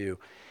interesting too.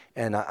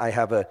 And I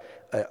have a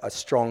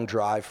strong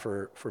drive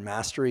for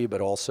mastery,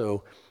 but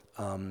also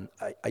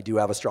I do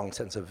have a strong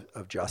sense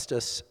of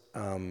justice,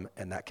 and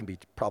that can be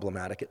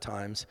problematic at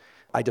times.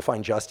 I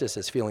define justice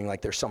as feeling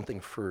like there's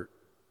something for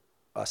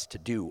us to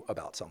do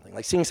about something.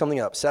 Like seeing something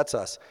that upsets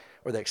us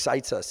or that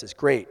excites us is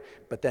great,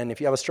 but then if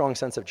you have a strong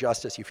sense of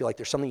justice, you feel like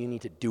there's something you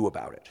need to do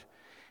about it.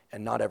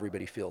 And not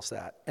everybody feels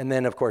that. And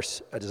then, of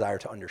course, a desire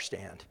to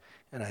understand.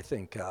 And I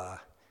think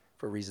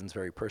for reasons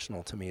very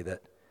personal to me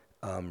that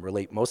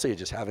relate mostly to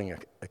just having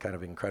a kind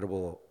of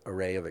incredible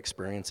array of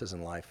experiences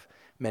in life,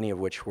 many of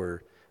which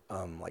were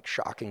like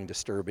shocking,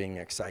 disturbing,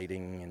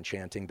 exciting,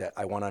 enchanting, that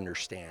I want to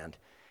understand.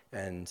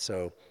 And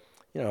so,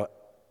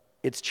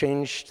 it's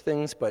changed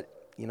things, but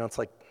it's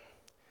like,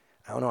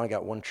 I don't know, I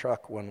got one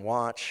truck, one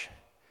watch.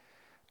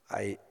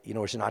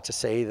 It's not to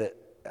say that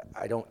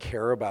I don't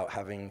care about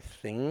having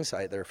things.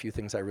 There are a few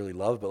things I really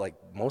love, but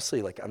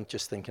mostly I'm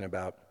just thinking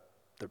about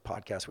the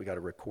podcast we got to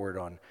record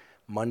on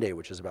Monday,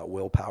 which is about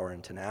willpower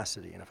and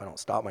tenacity. And if I don't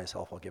stop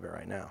myself, I'll give it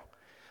right now.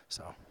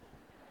 So,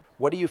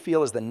 what do you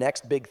feel is the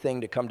next big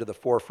thing to come to the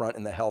forefront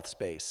in the health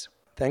space?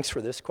 Thanks for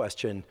this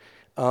question.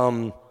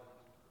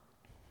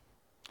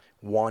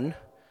 One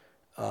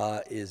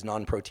is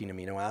non-protein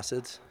amino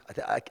acids.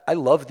 I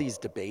love these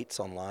debates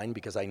online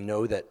because I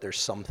know that there's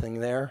something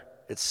there.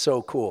 It's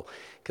so cool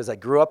because I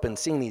grew up in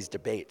seeing these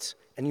debates,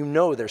 and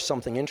there's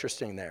something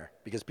interesting there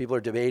because people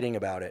are debating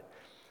about it.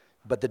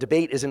 But the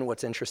debate isn't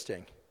what's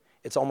interesting.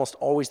 It's almost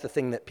always the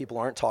thing that people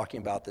aren't talking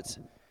about that's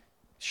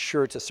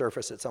sure to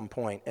surface at some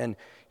point. And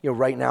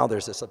right now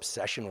there's this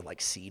obsession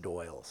with seed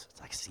oils. It's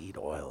like seed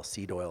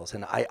oils.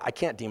 And I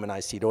can't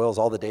demonize seed oils.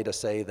 All the data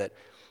say that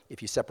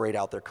if you separate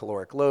out their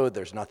caloric load,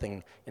 there's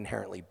nothing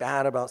inherently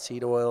bad about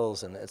seed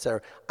oils, and et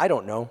cetera. I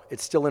don't know.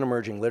 It's still in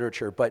emerging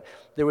literature. But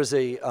there was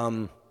a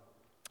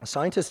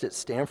scientist at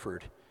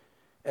Stanford,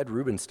 Ed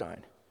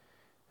Rubenstein,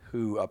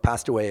 who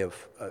passed away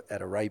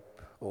at a ripe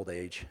old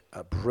age,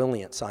 a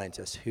brilliant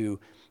scientist who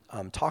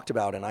talked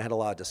about, and I had a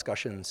lot of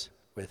discussions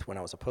with when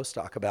I was a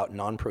postdoc, about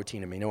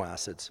non-protein amino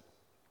acids.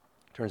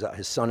 Turns out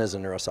his son is a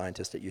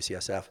neuroscientist at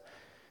UCSF.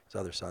 His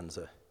other son's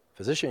a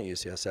physician at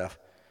UCSF.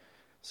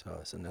 So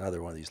it's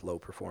another one of these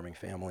low-performing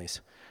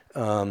families.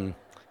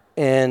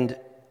 And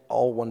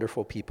all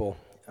wonderful people.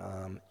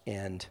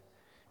 And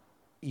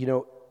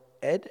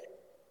Ed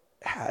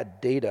had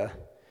data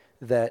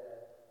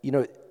that,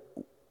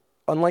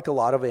 unlike a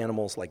lot of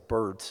animals like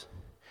birds,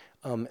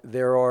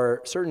 there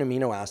are certain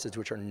amino acids,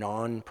 which are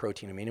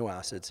non-protein amino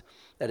acids,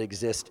 that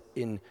exist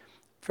in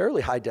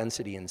fairly high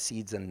density in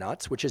seeds and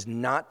nuts, which is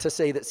not to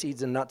say that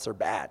seeds and nuts are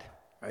bad,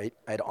 right?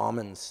 I had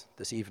almonds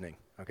this evening.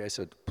 Okay,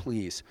 so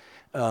please.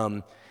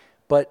 But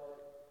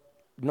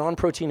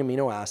non-protein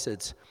amino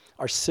acids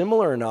are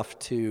similar enough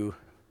to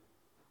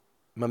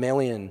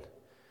mammalian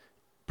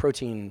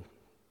protein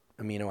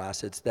amino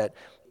acids that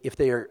if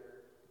they are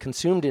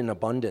consumed in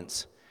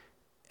abundance,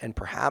 and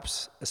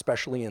perhaps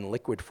especially in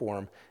liquid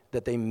form,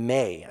 that they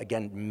may,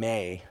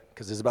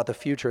 because this is about the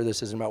future,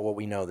 this isn't about what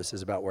we know, this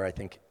is about where I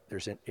think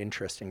there's an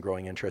interest and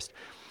growing interest,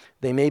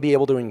 they may be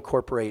able to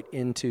incorporate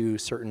into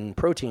certain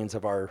proteins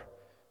of our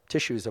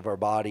tissues of our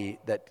body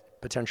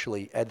that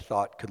potentially Ed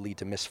thought could lead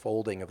to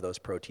misfolding of those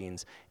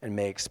proteins and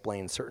may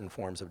explain certain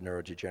forms of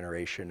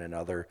neurodegeneration and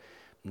other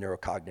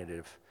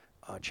neurocognitive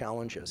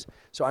challenges.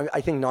 So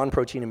I think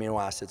non-protein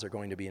amino acids are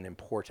going to be an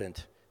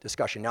important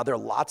discussion. Now, there are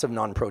lots of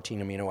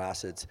non-protein amino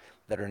acids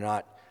that are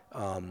not,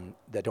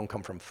 that don't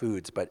come from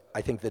foods, but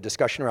I think the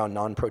discussion around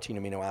non-protein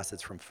amino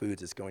acids from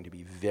foods is going to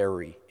be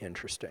very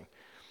interesting.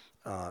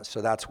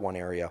 So that's one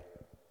area.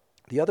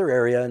 The other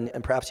area,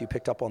 and perhaps you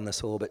picked up on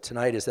this a little bit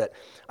tonight, is that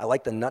I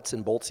like the nuts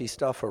and boltsy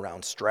stuff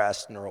around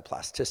stress,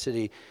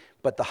 neuroplasticity,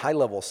 but the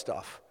high-level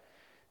stuff,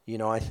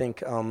 I think,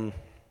 the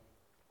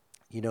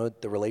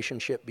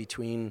relationship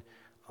between,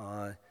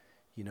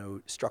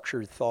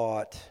 structured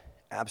thought,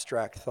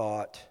 abstract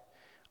thought.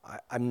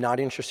 I'm not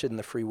interested in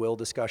the free will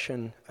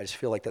discussion. I just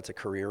feel like that's a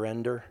career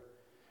ender.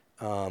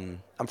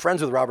 I'm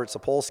friends with Robert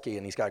Sapolsky,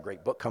 and he's got a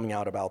great book coming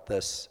out about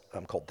this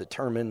called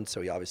Determined, so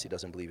he obviously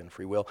doesn't believe in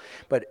free will,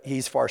 but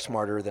he's far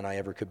smarter than I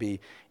ever could be.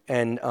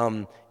 And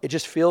it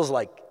just feels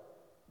like,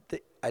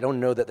 I don't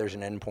know that there's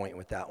an end point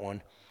with that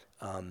one,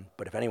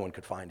 but if anyone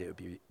could find it,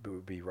 it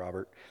would be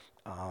Robert.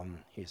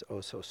 He's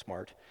oh so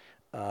smart.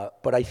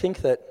 But I think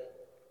that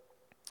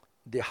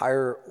the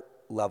higher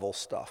level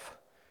stuff,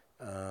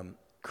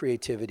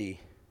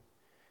 creativity,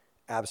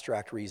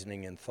 abstract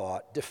reasoning and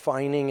thought,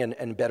 defining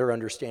and better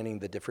understanding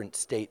the different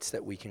states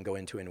that we can go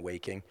into in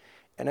waking.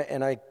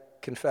 And I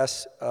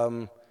confess,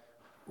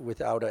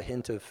 without a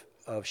hint of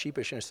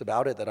sheepishness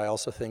about it, that I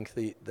also think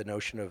the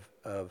notion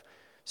of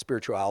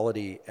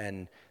spirituality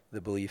and the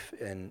belief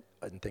in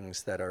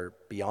things that are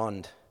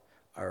beyond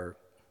our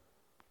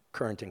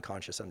current and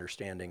conscious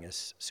understanding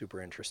is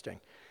super interesting.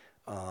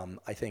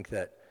 I think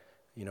that,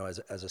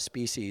 as a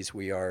species,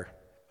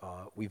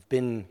 we've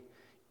been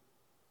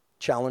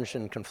challenged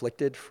and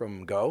conflicted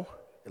from go.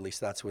 At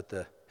least that's what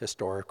the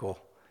historical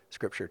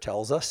scripture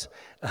tells us.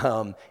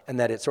 And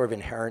that it's sort of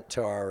inherent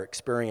to our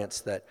experience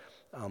that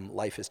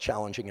life is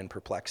challenging and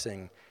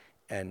perplexing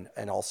and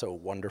also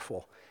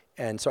wonderful.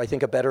 And so I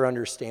think a better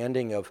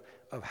understanding of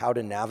how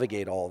to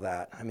navigate all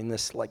that. I mean,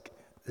 this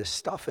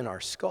stuff in our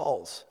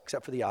skulls,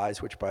 except for the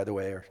eyes, which, by the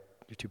way, are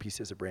your two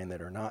pieces of brain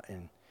that are not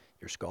in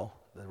your skull.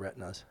 The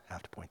retinas, I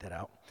have to point that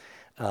out.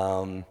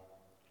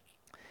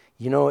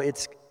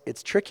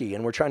 It's tricky,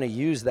 and we're trying to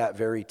use that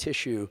very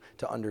tissue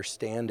to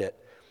understand it.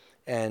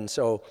 And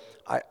so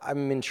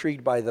I'm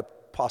intrigued by the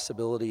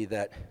possibility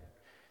that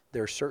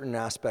there are certain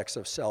aspects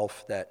of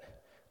self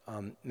that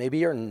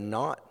maybe are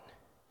not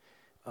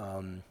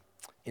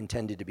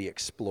intended to be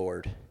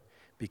explored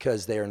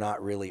because they are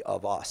not really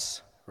of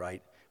us,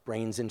 right?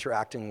 Brains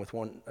interacting with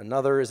one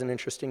another is an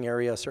interesting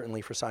area,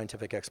 certainly for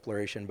scientific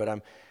exploration, but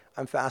I'm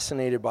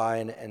fascinated by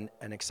and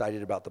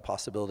excited about the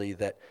possibility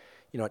that,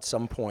 at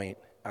some point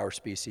our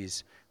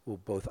species will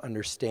both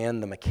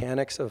understand the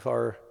mechanics of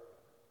our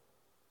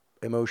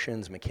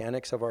emotions,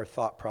 mechanics of our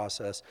thought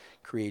process,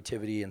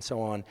 creativity, and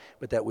so on,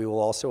 but that we will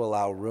also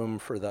allow room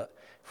for the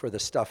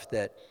stuff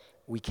that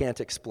we can't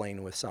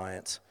explain with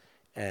science,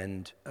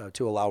 and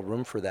to allow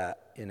room for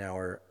that in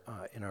our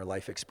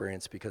life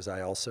experience, because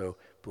I also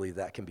believe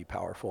that can be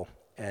powerful.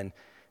 And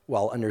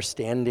while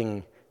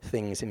understanding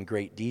things in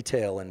great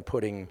detail and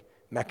putting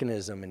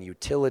mechanism and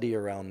utility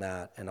around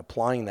that and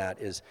applying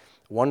that is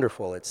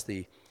wonderful. It's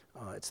the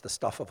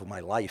stuff of my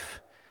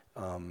life,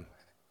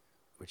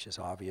 which is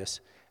obvious.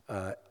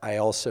 I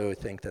also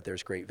think that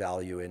there's great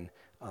value in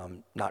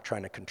not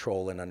trying to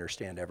control and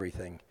understand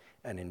everything,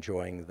 and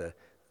enjoying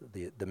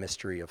the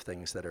mystery of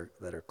things that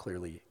are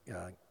clearly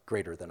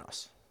greater than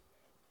us.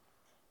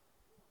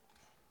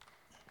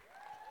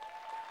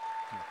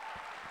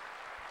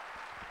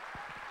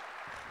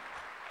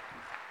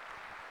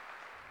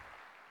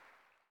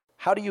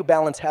 How do you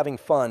balance having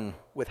fun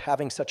with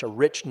having such a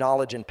rich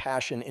knowledge and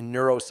passion in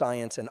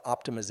neuroscience and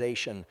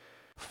optimization?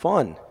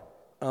 Fun.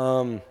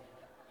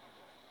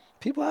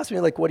 People ask me,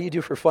 what do you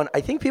do for fun? I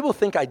think people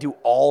think I do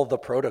all the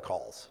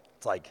protocols.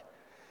 It's like,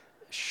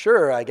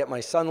 sure, I get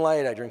my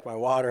sunlight, I drink my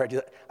water,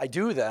 I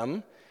do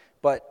them,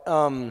 but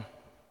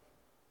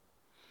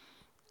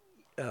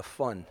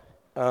fun.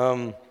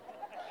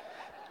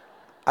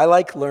 I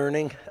like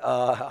learning.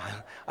 I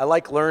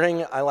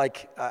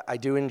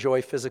do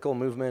enjoy physical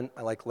movement.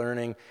 I like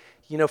learning.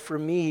 For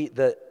me,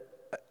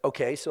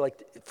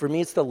 for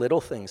me, it's the little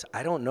things.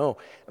 I don't know.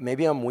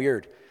 Maybe I'm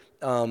weird.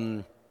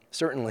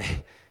 Certainly,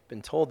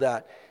 been told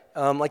that.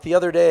 The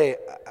other day,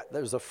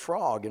 there was a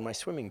frog in my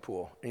swimming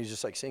pool, and he was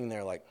just sitting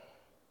there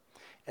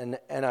and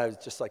I was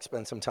just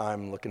spent some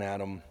time looking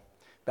at him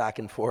back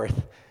and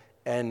forth,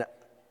 and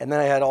then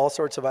I had all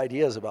sorts of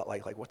ideas about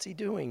what's he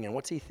doing and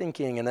what's he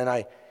thinking, and then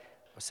I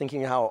was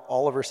thinking how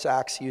Oliver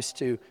Sacks used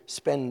to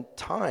spend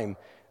time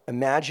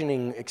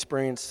imagining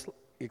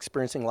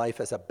experiencing life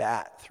as a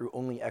bat through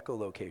only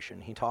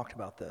echolocation. He talked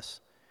about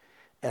this.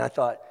 And I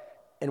thought,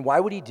 and why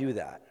would he do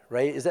that,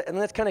 right?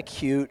 That's kind of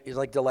cute. He's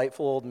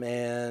delightful old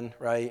man,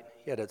 right?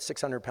 He had a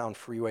 600-pound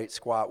free weight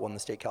squat, won the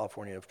state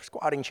California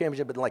squatting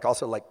championship, but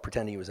also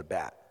pretending he was a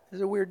bat.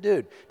 He's a weird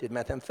dude. Did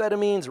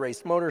methamphetamines,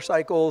 raced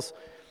motorcycles,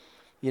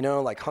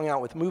 hung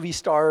out with movie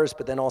stars,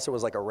 but then also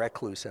was a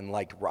recluse and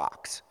liked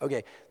rocks.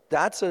 Okay,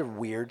 that's a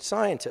weird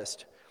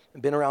scientist.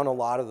 I've been around a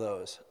lot of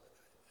those.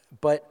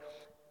 But,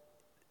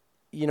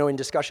 in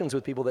discussions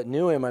with people that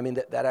knew him,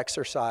 that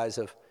exercise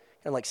of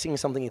seeing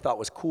something he thought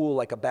was cool,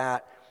 like a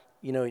bat,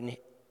 and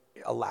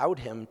allowed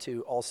him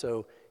to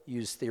also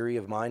use theory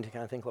of mind to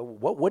kind of think,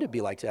 what would it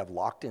be like to have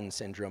locked-in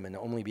syndrome and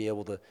only be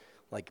able to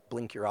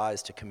blink your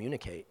eyes to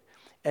communicate?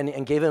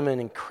 And gave him an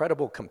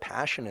incredible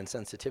compassion and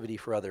sensitivity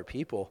for other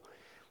people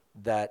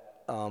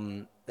that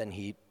then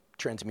he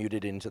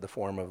transmuted into the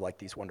form of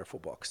these wonderful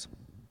books.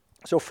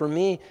 So for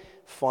me,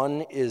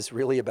 fun is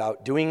really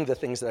about doing the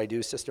things that I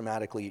do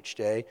systematically each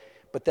day,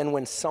 but then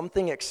when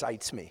something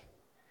excites me,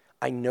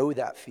 I know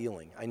that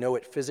feeling. I know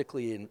it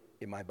physically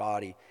in my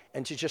body,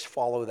 and to just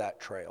follow that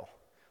trail.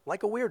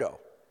 Like a weirdo,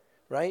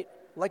 right?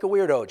 Like a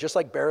weirdo, just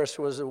like Barris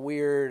was a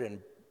weird,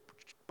 and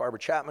Barbara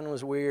Chapman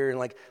was weird,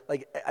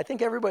 and I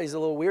think everybody's a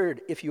little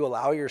weird if you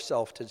allow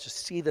yourself to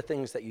just see the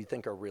things that you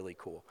think are really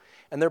cool.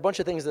 And there are a bunch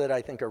of things that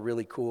I think are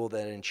really cool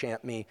that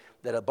enchant me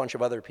that a bunch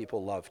of other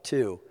people love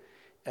too.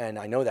 And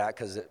I know that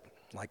because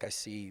I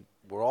see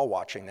we're all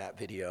watching that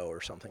video or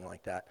something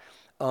like that.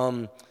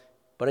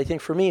 But I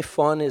think for me,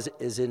 fun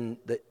is in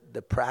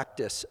the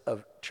practice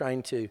of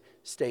trying to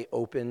stay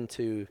open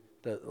to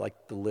the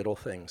little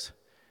things.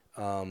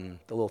 The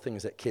little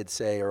things that kids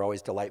say are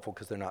always delightful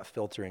because they're not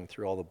filtering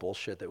through all the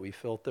bullshit that we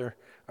filter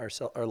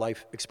our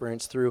life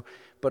experience through.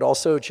 But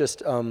also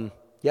just, I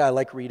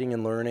like reading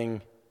and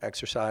learning,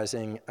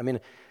 exercising. I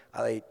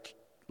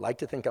like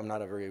to think I'm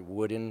not a very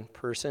wooden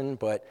person,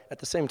 but at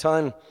the same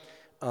time,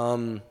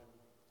 I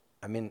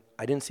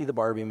didn't see the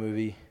Barbie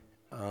movie.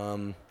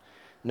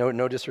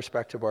 No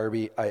disrespect to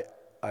Barbie.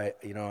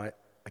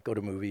 I go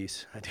to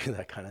movies. I do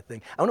that kind of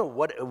thing. I don't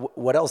know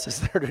what else is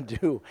there to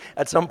do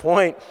at some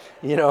point,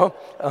 you know?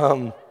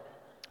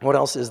 What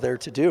else is there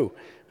to do?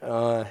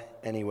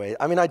 Anyway,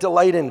 I mean, I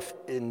delight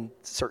in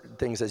certain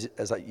things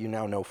as you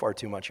now know far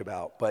too much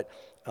about, but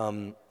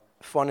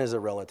fun is a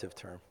relative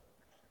term.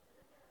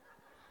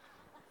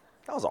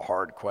 That was a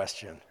hard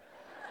question.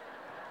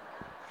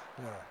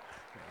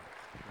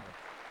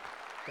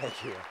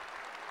 Thank you.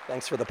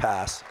 Thanks for the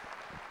pass.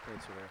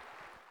 Thanks for that.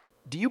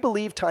 Do you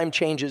believe time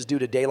changes due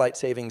to daylight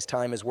savings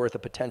time is worth a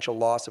potential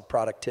loss of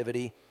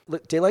productivity?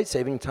 Look, daylight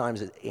saving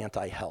times is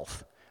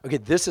anti-health. Okay,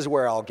 this is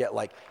where I'll get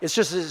like, it's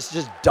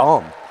just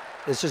dumb.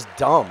 It's just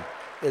dumb.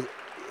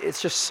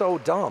 It's just so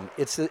dumb.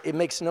 It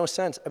makes no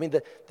sense. I mean,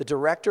 the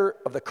director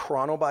of the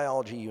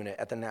chronobiology unit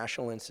at the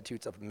National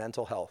Institutes of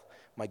Mental Health,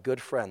 my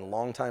good friend,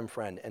 longtime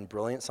friend, and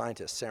brilliant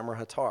scientist, Samar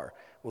Hattar,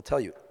 will tell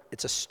you,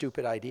 it's a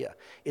stupid idea.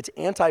 It's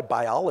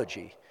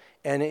anti-biology.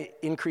 And it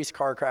increased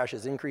car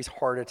crashes, increased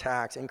heart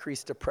attacks,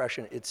 increased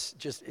depression. It's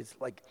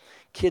like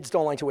kids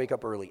don't like to wake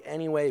up early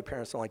anyway.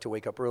 Parents don't like to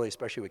wake up early,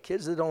 especially with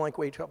kids that don't like to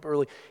wake up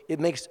early. It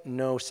makes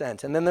no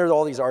sense. And then there's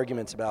all these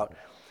arguments about,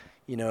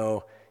 you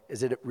know,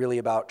 is it really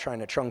about trying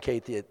to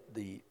truncate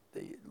the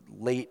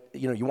late,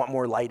 you know, you want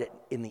more light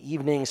in the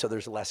evening so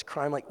there's less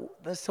crime. Like,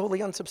 that's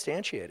totally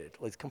unsubstantiated.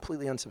 Like, it's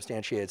completely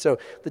unsubstantiated. So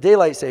the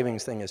daylight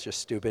savings thing is just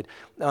stupid.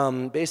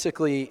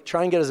 Basically,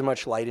 try and get as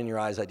much light in your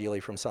eyes, ideally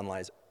from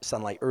sunlight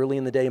early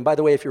in the day. And by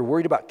the way, if you're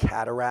worried about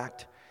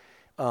cataract,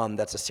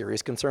 that's a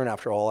serious concern.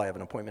 After all, I have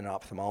an appointment in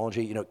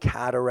ophthalmology. You know,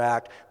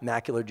 cataract,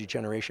 macular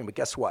degeneration. But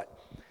guess what?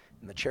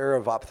 And the chair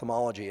of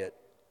ophthalmology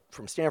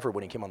from Stanford,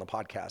 when he came on the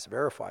podcast,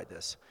 verified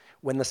this.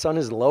 When the sun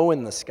is low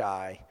in the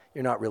sky,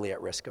 you're not really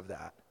at risk of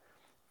that,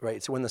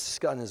 right? So when the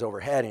sun is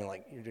overhead and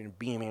you're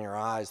beaming your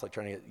eyes, like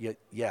trying to,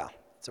 yeah,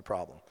 it's a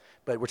problem.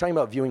 But we're talking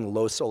about viewing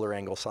low solar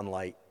angle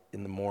sunlight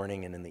in the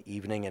morning and in the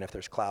evening, and if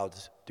there's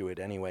clouds, do it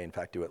anyway. In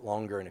fact, do it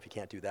longer, and if you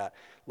can't do that,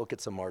 look at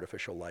some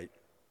artificial light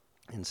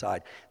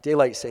inside.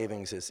 Daylight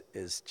savings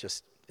is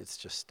just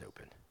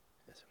stupid.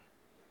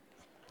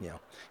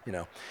 You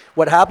know.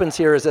 What happens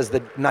here is as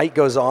the night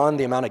goes on,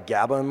 the amount of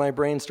GABA in my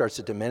brain starts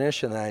to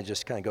diminish, and then I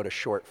just kind of go to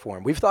short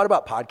form. We've thought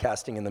about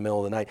podcasting in the middle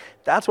of the night.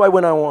 That's why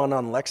when I went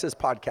on Lex's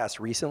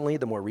podcast recently,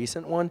 the more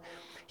recent one,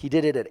 he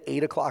did it at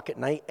 8 o'clock at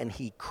night, and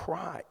he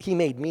cried. He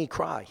made me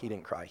cry. He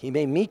didn't cry. He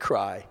made me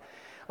cry.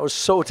 I was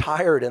so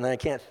tired, and then I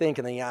can't think,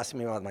 and then he asked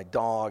me about my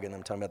dog, and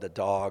I'm talking about the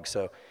dog.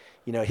 So,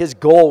 you know, his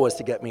goal was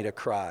to get me to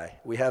cry.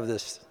 We have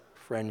this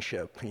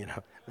friendship, you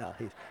know. No,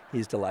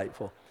 he's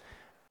delightful.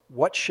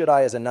 What should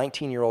I, as a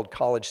 19-year-old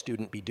college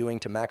student, be doing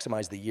to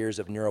maximize the years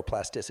of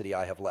neuroplasticity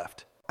I have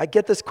left? I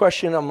get this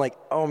question. I'm like,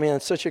 oh, man,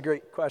 it's such a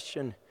great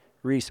question,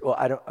 Reese. Well,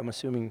 I'm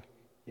assuming,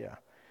 yeah.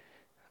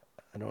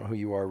 I don't know who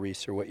you are,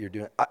 Reese, or what you're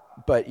doing.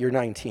 But you're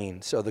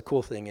 19, so the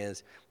cool thing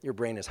is your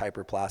brain is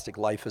hyperplastic.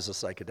 Life is a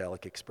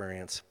psychedelic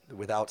experience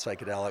without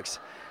psychedelics.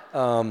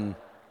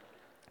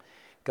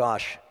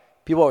 Gosh,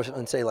 people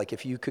often say, like,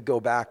 if you could go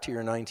back to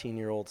your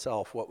 19-year-old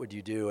self, what would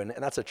you do? And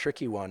that's a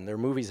tricky one. There are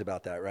movies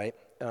about that, right?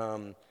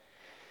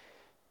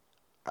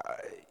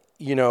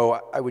 You know,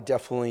 I would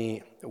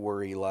definitely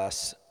worry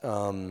less.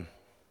 I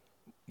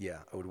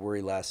would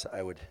worry less.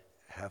 I would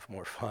have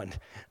more fun.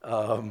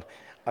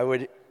 I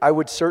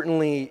would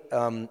certainly,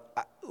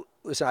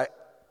 listen,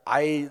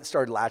 I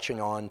started latching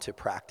on to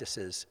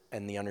practices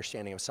and the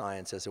understanding of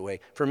science as a way.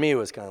 For me, it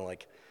was kind of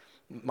like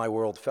my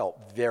world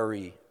felt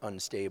very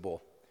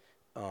unstable,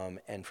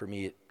 and for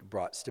me, it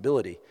brought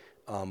stability.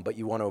 But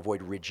you want to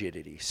avoid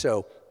rigidity.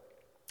 So,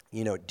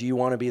 you know, do you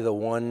want to be the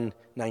one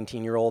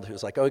 19-year-old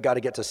who's like, oh, got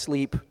to get to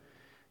sleep,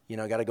 you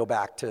know, got to go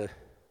back to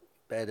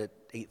bed at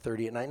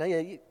 8:30 at night? No,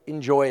 yeah,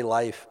 enjoy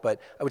life.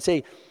 But I would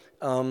say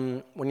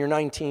when you're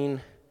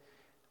 19,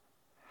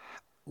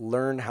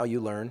 learn how you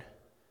learn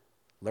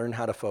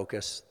how to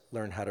focus,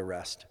 learn how to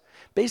rest.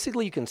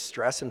 Basically, you can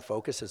stress and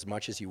focus as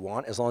much as you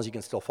want as long as you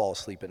can still fall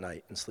asleep at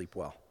night and sleep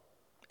well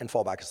and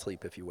fall back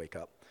asleep if you wake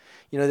up.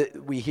 You know,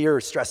 we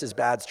hear stress is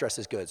bad, stress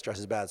is good, stress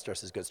is bad,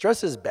 stress is good.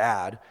 Stress is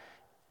bad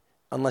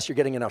unless you're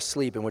getting enough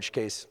sleep, in which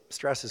case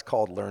stress is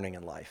called learning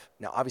in life.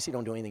 Now, obviously,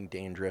 don't do anything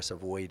dangerous,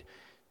 avoid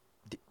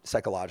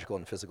psychological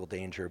and physical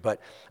danger.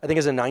 But I think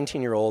as a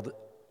 19-year-old,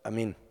 I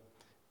mean,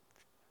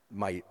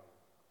 my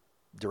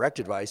direct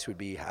advice would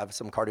be have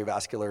some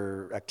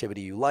cardiovascular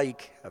activity you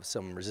like, have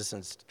some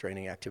resistance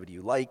training activity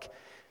you like,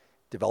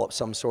 develop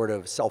some sort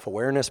of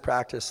self-awareness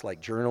practice like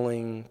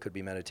journaling, could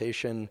be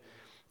meditation,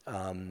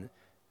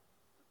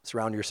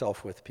 surround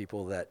yourself with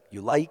people that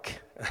you like,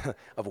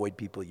 avoid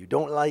people you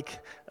don't like.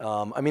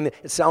 I mean,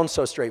 it sounds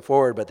so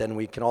straightforward, but then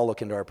we can all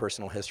look into our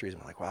personal histories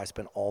and be like, wow, I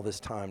spent all this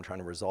time trying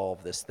to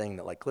resolve this thing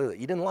that, like, clearly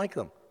you didn't like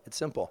them. It's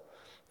simple.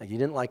 Like, you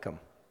didn't like them.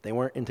 They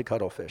weren't into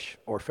cuttlefish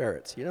or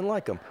ferrets. You didn't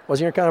like them.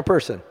 Wasn't your kind of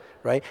person,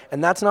 right?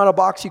 And that's not a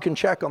box you can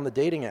check on the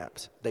dating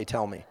apps, they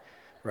tell me,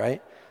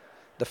 right?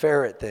 The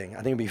ferret thing, I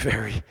think it'd be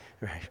very,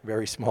 very,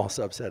 very small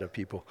subset of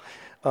people.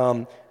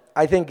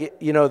 I think,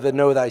 you know, the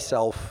know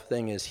thyself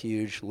thing is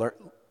huge.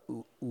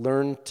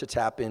 Learn to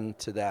tap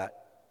into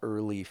that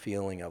early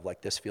feeling of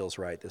like, this feels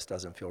right, this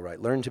doesn't feel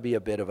right. Learn to be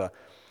a bit of a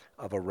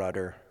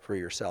rudder for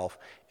yourself,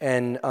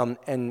 and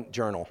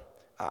journal.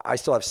 I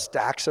still have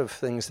stacks of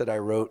things that I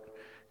wrote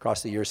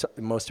across the years.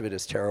 Most of it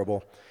is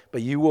terrible,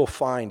 but you will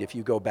find if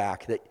you go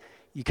back that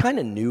you kind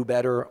of knew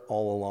better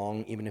all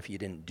along, even if you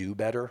didn't do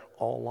better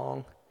all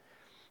along.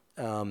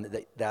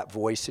 That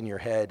voice in your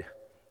head,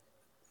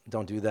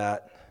 don't do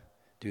that,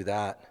 do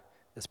that.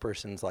 This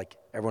person's like,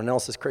 everyone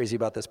else is crazy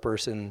about this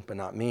person, but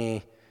not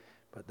me.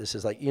 But this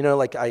is like,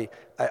 like I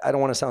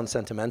don't want to sound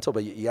sentimental,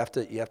 but you have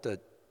to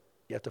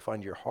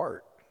find your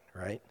heart,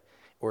 right?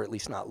 Or at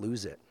least not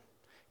lose it.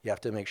 You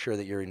have to make sure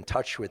that you're in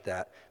touch with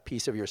that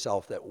piece of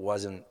yourself that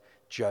wasn't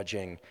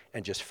judging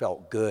and just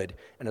felt good.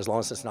 And as long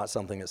as it's not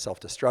something that's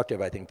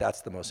self-destructive, I think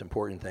that's the most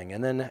important thing.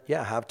 And then,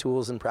 have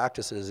tools and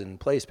practices in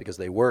place because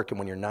they work. And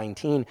when you're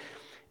 19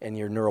 and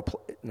your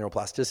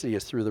neuroplasticity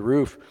is through the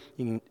roof,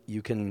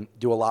 you can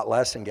do a lot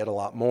less and get a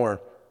lot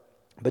more.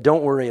 But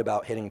don't worry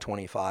about hitting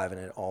 25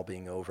 and it all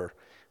being over.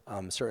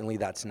 Certainly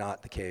that's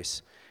not the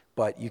case.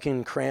 But you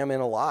can cram in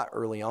a lot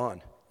early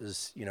on.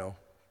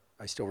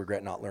 I still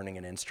regret not learning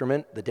an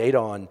instrument. The data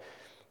on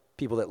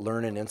people that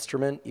learn an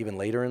instrument even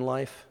later in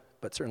life,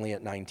 but certainly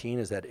at 19,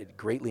 is that it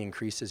greatly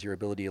increases your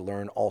ability to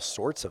learn all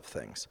sorts of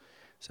things.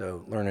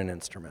 So learn an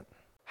instrument.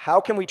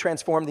 How can we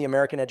transform the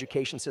American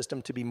education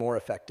system to be more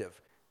effective?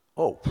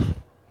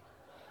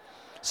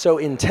 So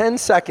in 10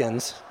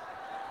 seconds,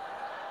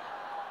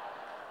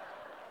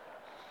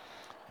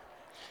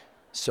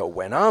 so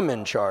when I'm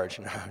in charge,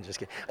 no, I'm just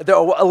kidding.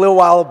 A little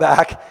while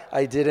back,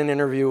 I did an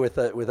interview with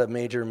a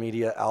major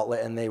media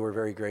outlet, and they were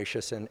very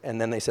gracious. And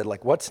then they said,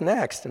 like, what's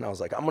next? And I was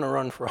like, I'm going to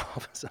run for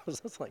office. I was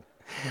just like,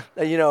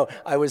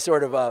 I was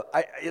sort of,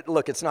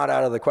 look, it's not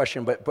out of the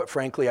question, but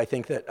frankly, I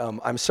think that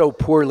I'm so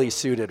poorly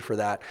suited for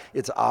that.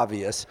 It's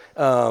obvious.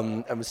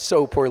 I'm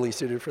so poorly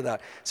suited for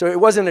that. So it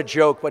wasn't a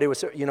joke, but it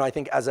was, I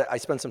think as I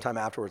spent some time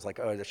afterwards, like,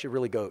 I should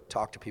really go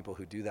talk to people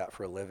who do that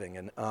for a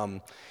living.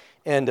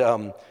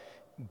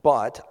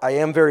 But I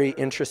am very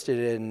interested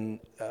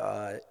in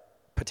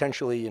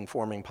potentially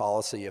informing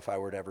policy. If I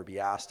were to ever be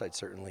asked, I'd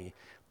certainly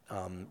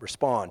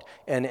respond.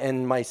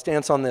 And my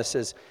stance on this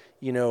is,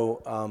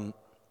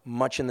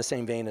 much in the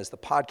same vein as the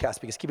podcast,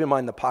 because keep in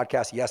mind the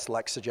podcast, yes,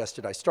 Lex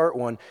suggested I start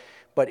one,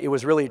 but it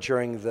was really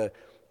during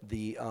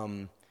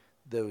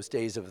those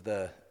days of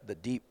the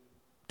deep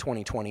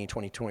 2020,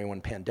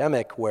 2021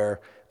 pandemic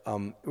where,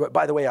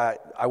 by the way,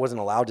 I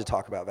wasn't allowed to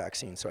talk about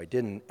vaccines, so I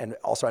didn't. And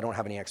also I don't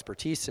have any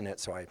expertise in it,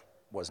 so I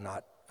was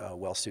not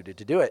well suited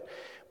to do it.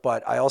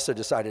 But I also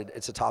decided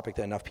it's a topic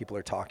that enough people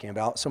are talking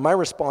about. So my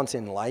response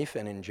in life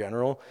and in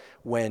general,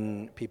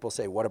 when people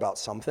say, what about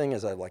something,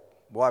 is I've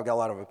got a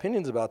lot of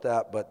opinions about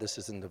that, but this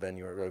isn't the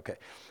venue. Okay.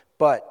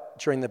 But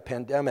during the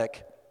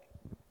pandemic,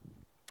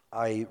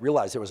 I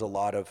realized there was a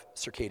lot of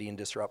circadian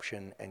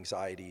disruption,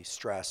 anxiety,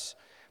 stress,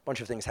 a bunch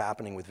of things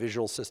happening with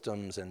visual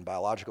systems and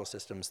biological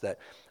systems that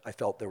I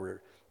felt there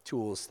were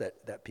tools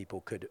that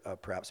people could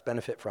perhaps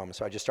benefit from.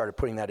 So I just started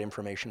putting that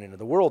information into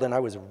the world, and I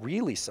was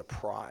really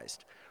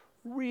surprised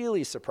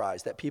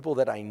that people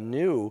that I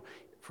knew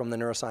from the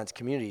neuroscience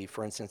community,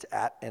 for instance,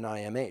 at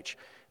NIMH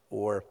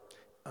or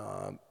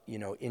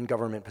in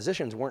government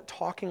positions, weren't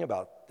talking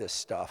about this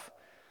stuff.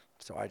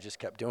 So I just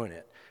kept doing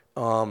it.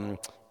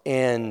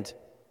 And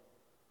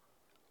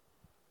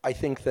I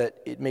think that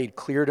it made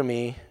clear to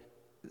me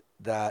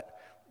that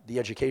the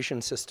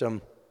education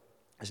system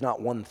is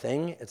not one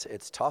thing.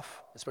 It's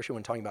tough, especially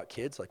when talking about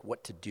kids, like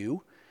what to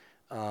do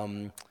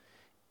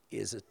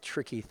is a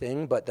tricky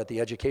thing, but that the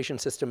education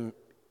system,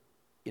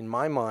 in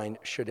my mind,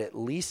 should at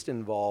least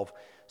involve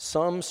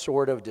some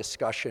sort of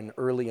discussion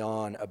early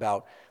on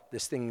about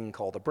this thing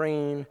called the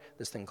brain,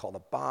 this thing called the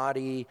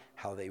body,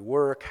 how they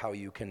work, how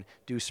you can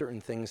do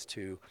certain things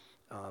to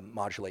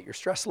modulate your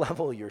stress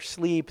level, your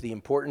sleep, the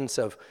importance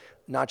of,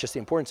 not just the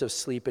importance of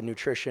sleep and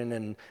nutrition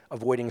and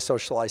avoiding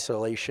social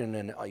isolation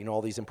and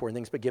all these important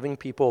things, but giving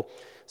people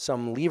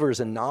some levers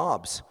and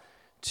knobs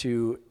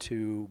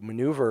to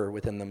maneuver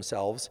within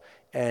themselves,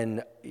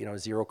 and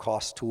zero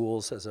cost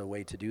tools as a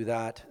way to do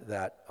that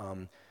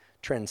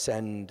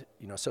transcend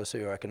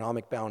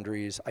socioeconomic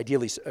boundaries,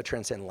 ideally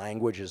transcend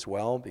language as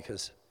well,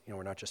 because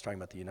we're not just talking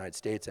about the United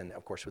States, and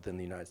of course within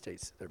the United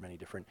States there are many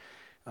different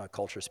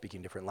cultures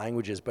speaking different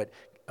languages, but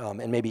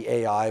and maybe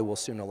AI will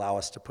soon allow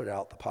us to put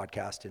out the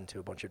podcast into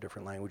a bunch of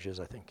different languages.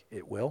 I think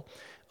it will.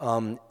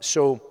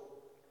 So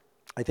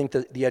I think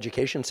that the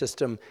education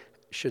system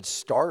should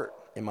start,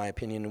 in my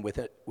opinion,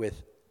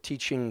 with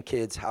teaching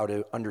kids how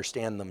to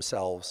understand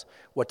themselves,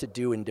 what to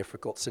do in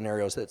difficult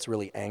scenarios that's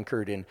really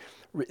anchored in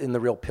the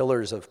real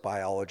pillars of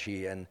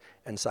biology and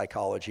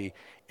psychology,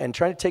 and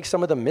trying to take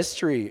some of the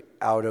mystery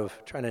out of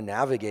trying to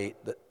navigate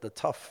the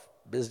tough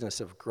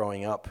business of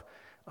growing up.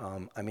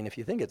 If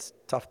you think it's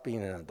tough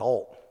being an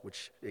adult,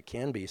 which it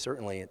can be,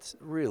 certainly it's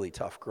really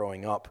tough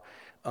growing up,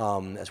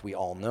 as we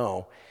all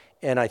know.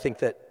 And I think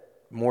that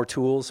more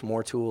tools,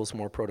 more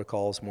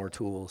protocols, more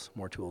tools,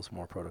 more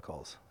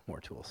protocols,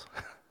 more tools.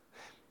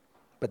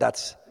 But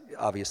that's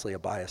obviously a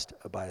biased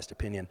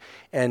opinion.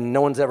 And no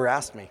one's ever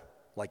asked me,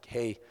 like,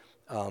 hey,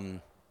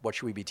 what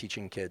should we be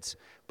teaching kids?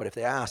 But if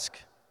they ask,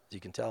 as you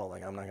can tell,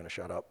 like, I'm not going to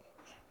shut up.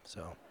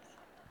 So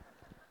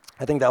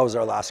I think that was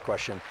our last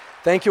question.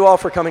 Thank you all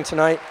for coming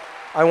tonight.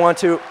 I want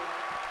to,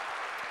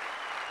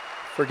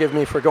 forgive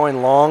me for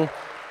going long.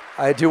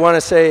 I do want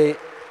to say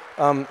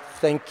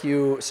thank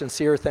you,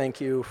 sincere thank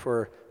you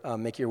for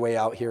making your way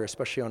out here,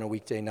 especially on a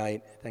weekday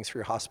night. Thanks for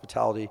your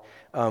hospitality.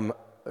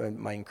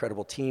 My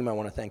incredible team, I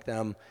want to thank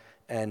them.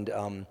 And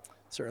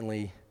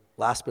certainly,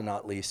 last but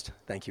not least,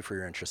 thank you for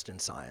your interest in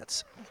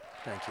science.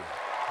 Thank you.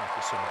 Thank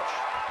you so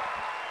much.